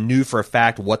I knew for a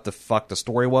fact what the fuck the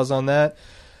story was on that.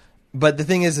 But the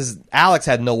thing is Alex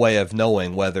had no way of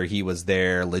knowing whether he was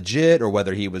there legit or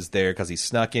whether he was there because he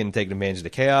snuck in and taking advantage of the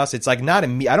chaos. It's like I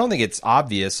don't think it's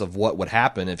obvious of what would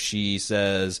happen if she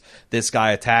says, this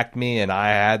guy attacked me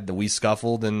and we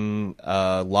scuffled and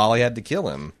Lolly had to kill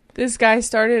him. This guy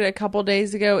started a couple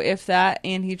days ago, if that,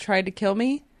 and he tried to kill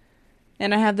me.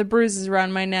 And I had the bruises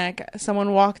around my neck.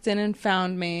 Someone walked in and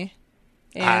found me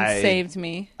and saved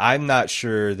me. I'm not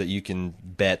sure that you can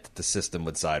bet that the system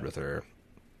would side with her.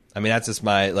 I mean, that's just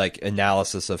my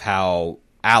analysis of how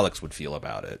Alex would feel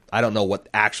about it. I don't know what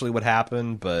actually would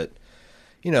happen, but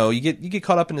you get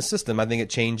caught up in the system. I think it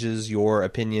changes your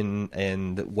opinion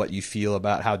and what you feel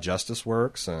about how justice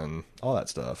works and all that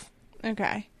stuff.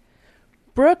 Okay.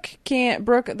 Brooke,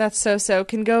 that's so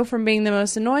can go from being the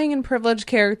most annoying and privileged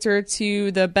character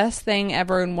to the best thing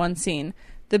ever in one scene.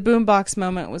 The boombox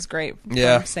moment was great.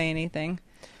 Don't say anything.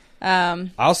 I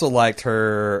also liked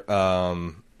her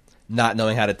not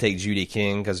knowing how to take Judy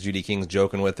King because Judy King's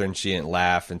joking with her and she didn't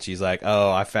laugh and she's like,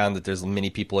 oh, I found that there's many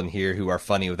people in here who are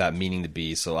funny without meaning to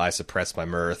be, so I suppress my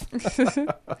mirth.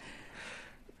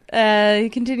 He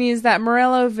continues that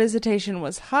Morello visitation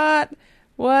was hot.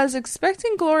 Was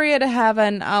expecting Gloria to have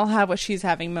an I'll have what she's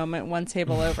having moment one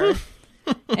table over.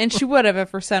 And she would have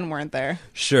if her son weren't there.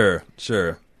 Sure.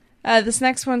 This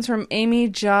next one's from Amy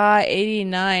Jaw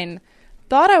 89.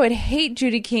 Thought I would hate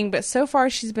Judy King, but so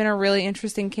far she's been a really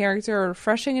interesting character, a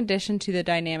refreshing addition to the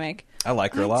dynamic. I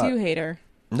like her a lot. I do hate her.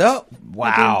 No?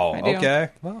 Wow. I do. Okay.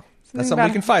 Well, that's something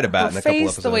we can fight about in a couple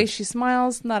episodes. The way she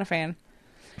smiles, not a fan.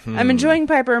 I'm enjoying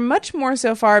Piper much more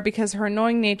so far because her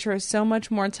annoying nature is so much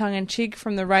more tongue-in-cheek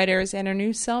from the writers, and her new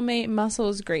cellmate Muscle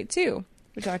is great too.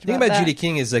 We talked about that. The thing about Judy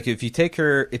King is if you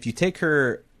take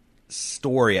her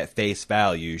story at face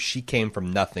value, she came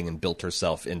from nothing and built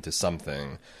herself into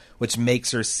something, which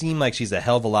makes her seem like she's a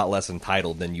hell of a lot less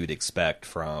entitled than you'd expect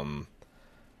from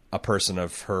a person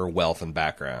of her wealth and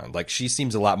background. Like, she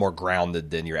seems a lot more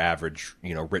grounded than your average,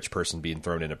 rich person being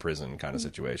thrown in a prison kind of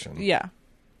situation. Yeah.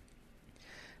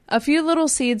 A few little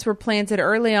seeds were planted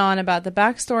early on about the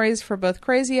backstories for both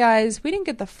Crazy Eyes. We didn't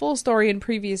get the full story in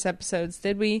previous episodes,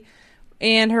 did we?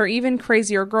 And her even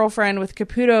crazier girlfriend, with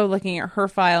Caputo looking at her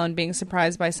file and being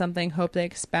surprised by something. Hope they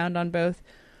expound on both.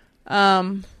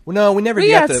 Well, no, we never We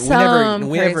get got the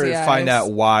we never crazy find eyes.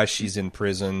 out why she's in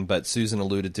prison. But Susan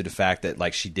alluded to the fact that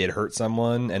like she did hurt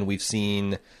someone, and we've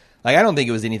seen. Like, I don't think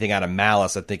it was anything out of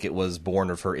malice. I think it was born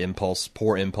of her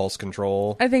poor impulse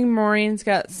control. I think Maureen's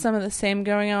got some of the same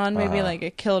going on. Maybe like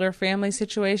a killed her family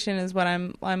situation is what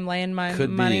I'm laying my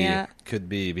money at. Could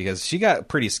be, because she got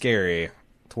pretty scary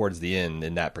towards the end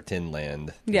in that pretend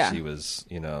land. Yeah. She was,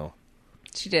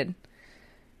 She did.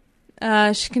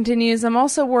 She continues, I'm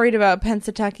also worried about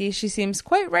Pennsatucky. She seems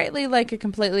quite rightly like a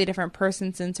completely different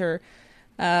person since her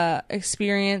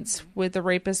experience with the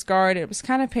rapist guard. It was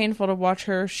kind of painful to watch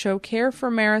her show care for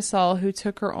Marisol, who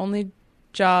took her only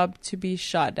job to be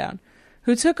shot down.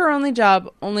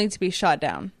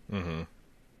 Mm-hmm.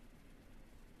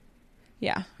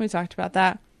 Yeah, we talked about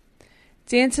that.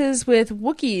 Dances with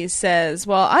Wookiees says,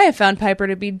 well, I have found Piper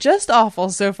to be just awful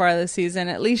so far this season.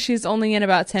 At least she's only in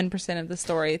about 10% of the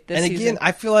story this season. And again,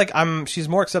 I feel like she's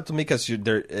more acceptable to me because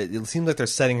it seems like they're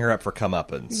setting her up for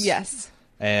comeuppance. Yes.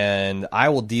 And I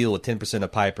will deal with 10%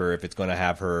 of Piper if it's going to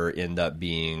have her end up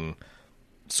being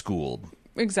schooled.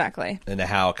 Exactly. And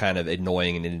how kind of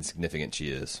annoying and insignificant she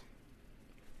is.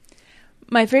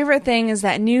 My favorite thing is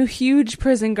that new huge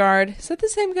prison guard. Is that the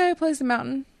same guy who plays the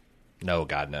Mountain? No,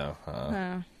 God, no.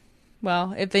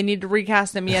 Well, if they need to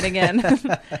recast him yet again.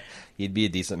 He'd be a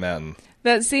decent Mountain.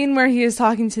 That scene where he is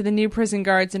talking to the new prison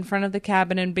guards in front of the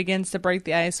cabin and begins to break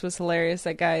the ice was hilarious.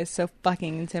 That guy is so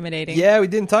fucking intimidating. Yeah, we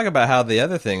didn't talk about how the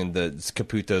other thing,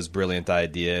 Caputo's brilliant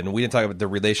idea, and we didn't talk about the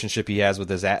relationship he has with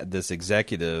this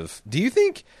executive. Do you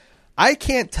think... I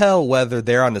can't tell whether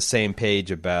they're on the same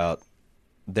page about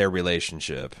their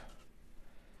relationship.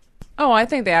 Oh, I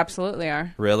think they absolutely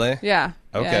are. Really? Yeah.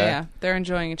 Okay. Yeah. They're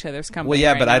enjoying each other's company. Well,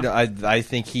 yeah, right but now. I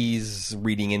think he's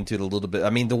reading into it a little bit. I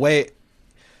mean, the way...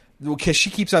 Because she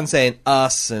keeps on saying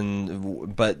us,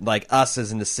 but like us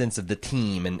as in the sense of the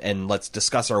team, and let's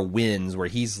discuss our wins, where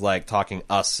he's like talking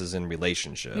us as in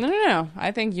relationship. No.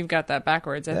 I think you've got that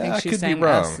backwards. I think I she's could saying be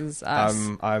wrong. us is us.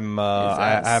 I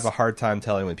have a hard time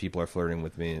telling when people are flirting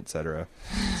with me, etc.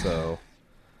 So,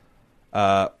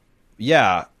 I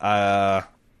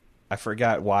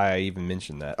forgot why I even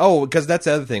mentioned that. Oh, because that's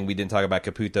the other thing we didn't talk about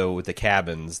Caputo with the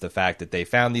cabins. The fact that they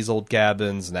found these old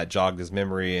cabins and that jogged his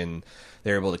memory, and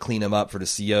they're able to clean them up for the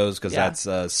COs because that's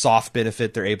a soft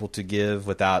benefit they're able to give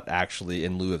without actually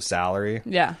in lieu of salary.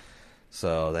 Yeah.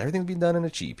 So everything's being done in a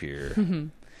cheap here.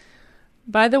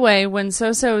 By the way, when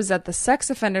Soso is at the sex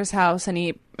offender's house and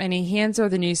he hands her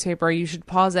the newspaper, you should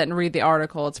pause it and read the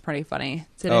article. It's pretty funny.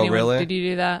 Really? Did you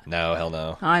do that? No, hell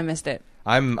no. Oh, I missed it.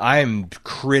 I'm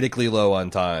critically low on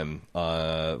time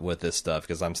with this stuff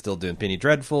because I'm still doing Penny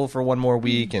Dreadful for one more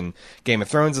week, and Game of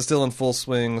Thrones is still in full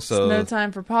swing. So no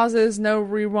time for pauses, no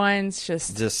rewinds.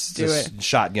 Just do it.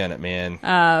 Shotgun it, man.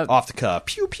 Off the cuff,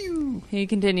 pew pew. He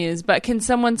continues, but can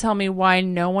someone tell me why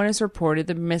no one has reported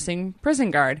the missing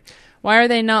prison guard? Why are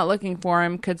they not looking for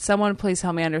him? Could someone please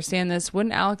help me understand this?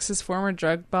 Wouldn't Alex's former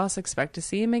drug boss expect to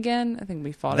see him again? I think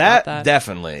we fought about that.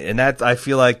 Definitely. And I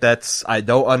feel like I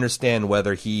don't understand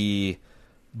whether he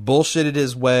bullshitted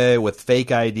his way with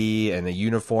fake ID and a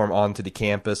uniform onto the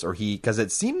campus, or because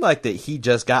it seemed like that he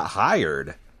just got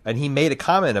hired. And he made a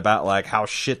comment about like how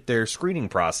shit their screening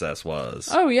process was.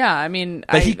 Oh yeah, I mean,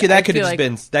 but that could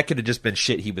have just been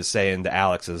shit he was saying to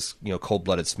Alex's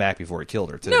cold-blooded smack before he killed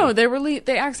her too. No, they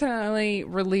accidentally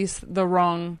released the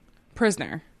wrong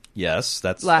prisoner. Yes,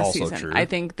 that's last also season. true. I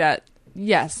think that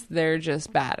yes, they're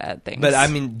just bad at things. But I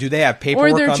mean, do they have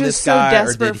paperwork on this guy? Or they're just so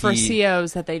desperate for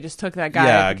COs that they just took that guy.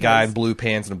 Yeah, a guy in blue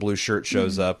pants and a blue shirt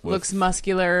shows up. Looks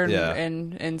muscular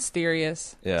and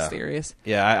mysterious. Yeah. Mysterious.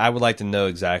 Yeah, I would like to know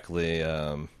exactly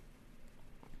how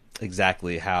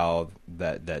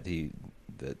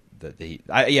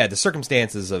the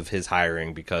circumstances of his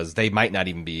hiring, because he might not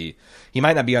be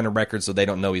on the record, so they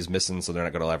don't know he's missing, so they're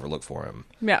not going to ever look for him.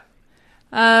 Yeah.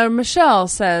 Michelle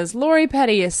says, Lori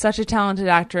Petty is such a talented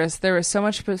actress. There is so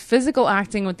much physical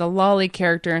acting with the Lolly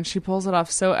character, and she pulls it off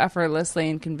so effortlessly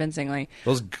and convincingly.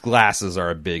 Those glasses are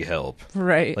a big help.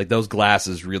 Right. Like, those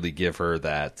glasses really give her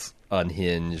that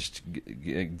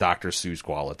unhinged Dr. Seuss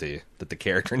quality that the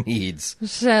character needs. She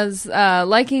says,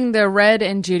 liking the Red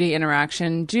and Judy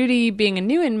interaction. Judy, being a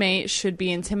new inmate, should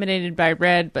be intimidated by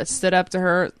Red, but stood up to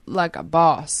her like a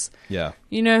boss. Yeah.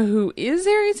 You know who is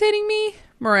irritating me?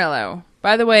 Morello.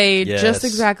 By the way, just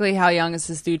exactly how young is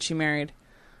this dude she married?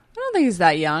 I don't think he's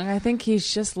that young. I think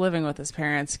he's just living with his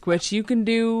parents, which you can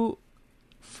do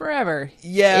forever.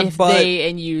 Yeah, if but they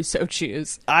and you so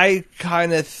choose. I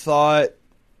kind of thought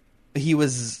he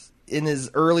was in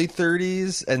his early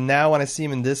 30s, and now when I see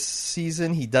him in this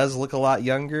season, he does look a lot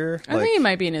younger. I think he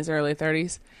might be in his early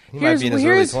 30s. He might be in his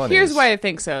early 20s. Here's why I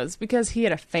think so. It's because he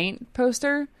had a faint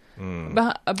poster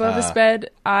above his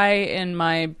bed. I and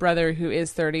my brother, who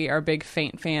is 30, are big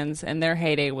Faint fans, and their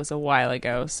heyday was a while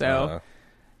ago. So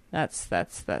that's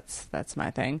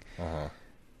my thing.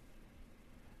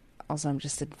 Also, I'm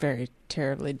just a very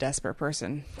terribly desperate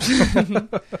person.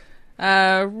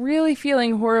 Really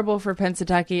feeling horrible for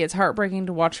Pennsatucky. It's heartbreaking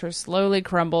to watch her slowly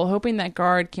crumble, hoping that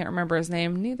guard can't remember his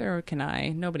name. Neither can I.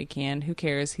 Nobody can. Who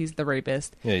cares? He's the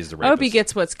rapist. Yeah, he's the rapist. I hope he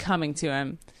gets what's coming to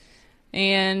him.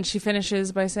 And she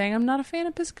finishes by saying, I'm not a fan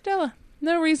of Piscatella.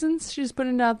 No reasons. She's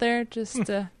putting it out there.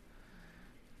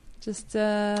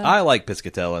 I like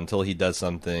Piscatella until he does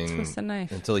something. Twist the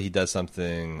knife. Until he does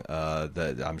something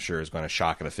that I'm sure is going to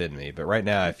shock and offend me. But right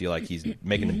now, I feel like he's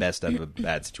making the best out of a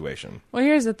bad situation. Well,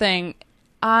 here's the thing.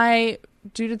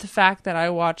 Due to the fact that I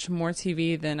watch more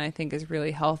TV than I think is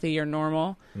really healthy or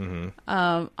normal,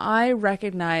 I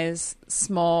recognize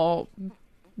small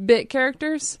bit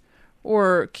characters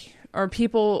or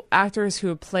actors who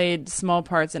have played small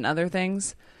parts in other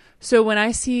things. So when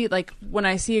I see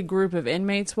a group of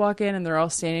inmates walk in and they're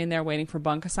all standing there waiting for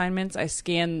bunk assignments, I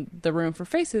scan the room for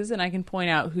faces and I can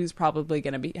point out who's probably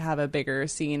going to have a bigger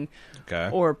scene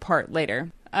or part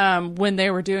later. When they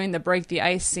were doing the break the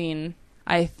ice scene,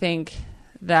 I think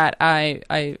that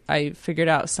I figured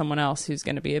out someone else who's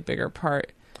going to be a bigger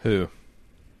part. Who?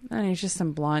 And he's just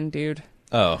some blonde dude.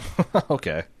 Oh,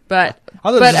 okay. But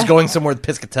I was just going somewhere with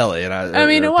Piscatella.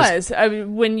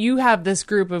 When you have this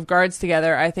group of guards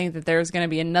together, I think that there's going to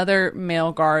be another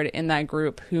male guard in that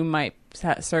group who might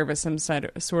serve as some sort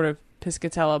of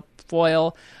Piscatella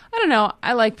foil. I don't know.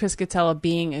 I like Piscatella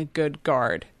being a good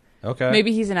guard. Okay.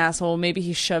 Maybe he's an asshole. Maybe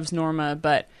he shoves Norma.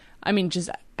 But, I mean, just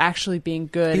actually being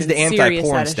good. He's the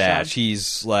anti-porn stash.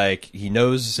 He's like, he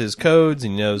knows his codes, he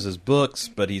knows his books,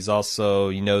 but he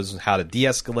knows how to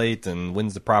de-escalate and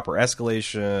when's the proper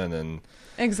escalation, and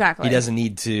exactly. He doesn't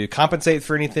need to compensate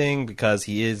for anything because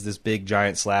he is this big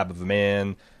giant slab of a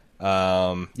man.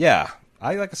 I'm digging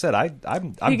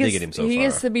him so far. He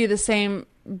gets to be the same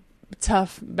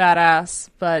tough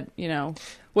badass, but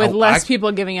with less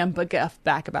people giving him guff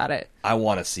back about it. I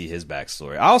want to see his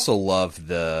backstory. I also love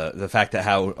the fact that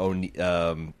how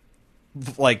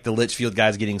the Litchfield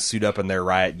guys getting suited up in their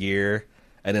riot gear,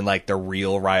 and then like the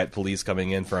real riot police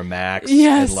coming in for a max,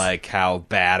 and like how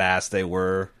badass they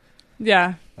were.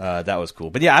 Yeah. That was cool.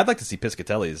 But yeah, I'd like to see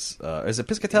Piscatelli's. Is it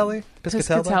Piscatelli?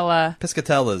 Piscatella.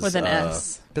 Piscatella's. With an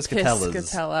S. Piscatella's.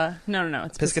 Piscatella. No.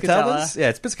 It's Piscatella's? Yeah,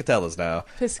 it's Piscatella's now.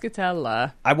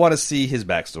 Piscatella. I want to see his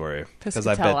backstory. Because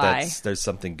I bet there's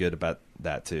something good about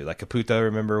that too. Like Caputo,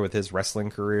 remember, with his wrestling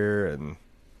career and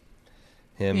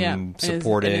him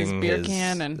supporting his beer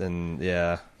can and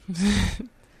yeah.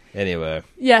 Anyway.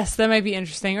 Yes, that might be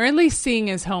interesting. Or at least seeing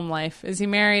his home life. Is he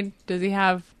married? Does he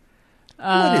have...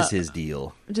 what is his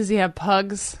deal? Does he have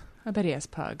pugs? I bet he has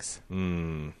pugs.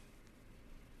 All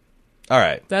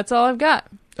right. That's all I've got.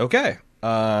 Okay.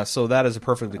 So that is a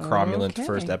perfectly cromulent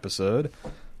first episode.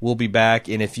 We'll be back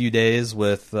in a few days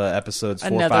with episodes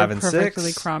 4, 5, and 6. Another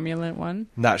perfectly cromulent one.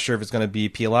 Not sure if it's going to be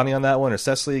Pialani on that one or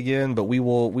Cecily again, but we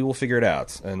will figure it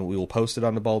out, and we will post it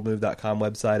on the baldmove.com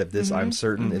website. Of this, I'm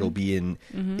certain it'll be in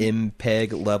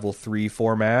MPEG level 3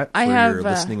 format for your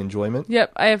listening enjoyment.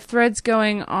 Yep, I have threads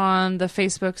going on the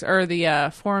Facebooks or the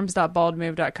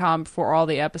forums.baldmove.com for all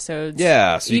the episodes.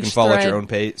 Yeah, so you can follow at your own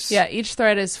pace. Yeah, each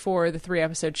thread is for the 3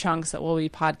 episode chunks that we'll be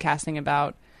podcasting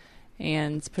about.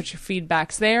 And put your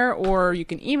feedbacks there, or you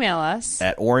can email us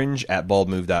at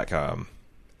orange@baldmove.com.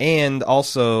 And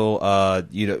also,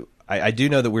 I do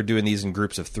know that we're doing these in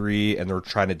groups of 3, and we're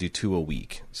trying to do 2 a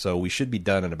week. So we should be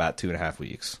done in about 2.5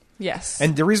 weeks. Yes.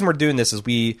 And the reason we're doing this is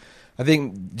I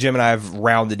think Jim and I have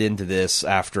rounded into this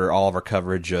after all of our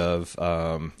coverage of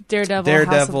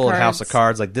Daredevil and House of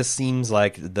Cards. Like, this seems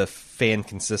like the fan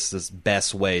consensus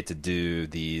best way to do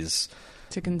these.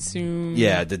 To consume.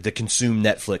 Yeah, the consume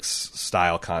Netflix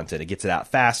style content. It gets it out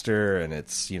faster, and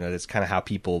it's it's kind of how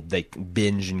they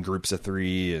binge in groups of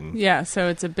 3. And yeah, so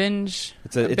it's a binge.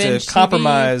 It's a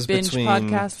compromise between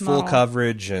full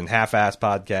coverage and half-ass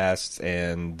podcasts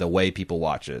and the way people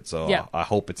watch it. So yeah. I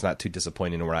hope it's not too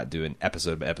disappointing and we're not doing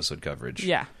episode by episode coverage.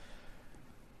 Yeah.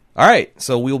 All right,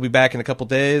 so we'll be back in a couple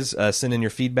days. Send in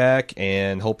your feedback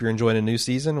and hope you're enjoying a new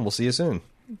season, and we'll see you soon.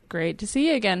 Great to see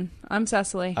you again. I'm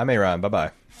Cecily. I'm Aaron.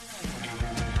 Bye-bye.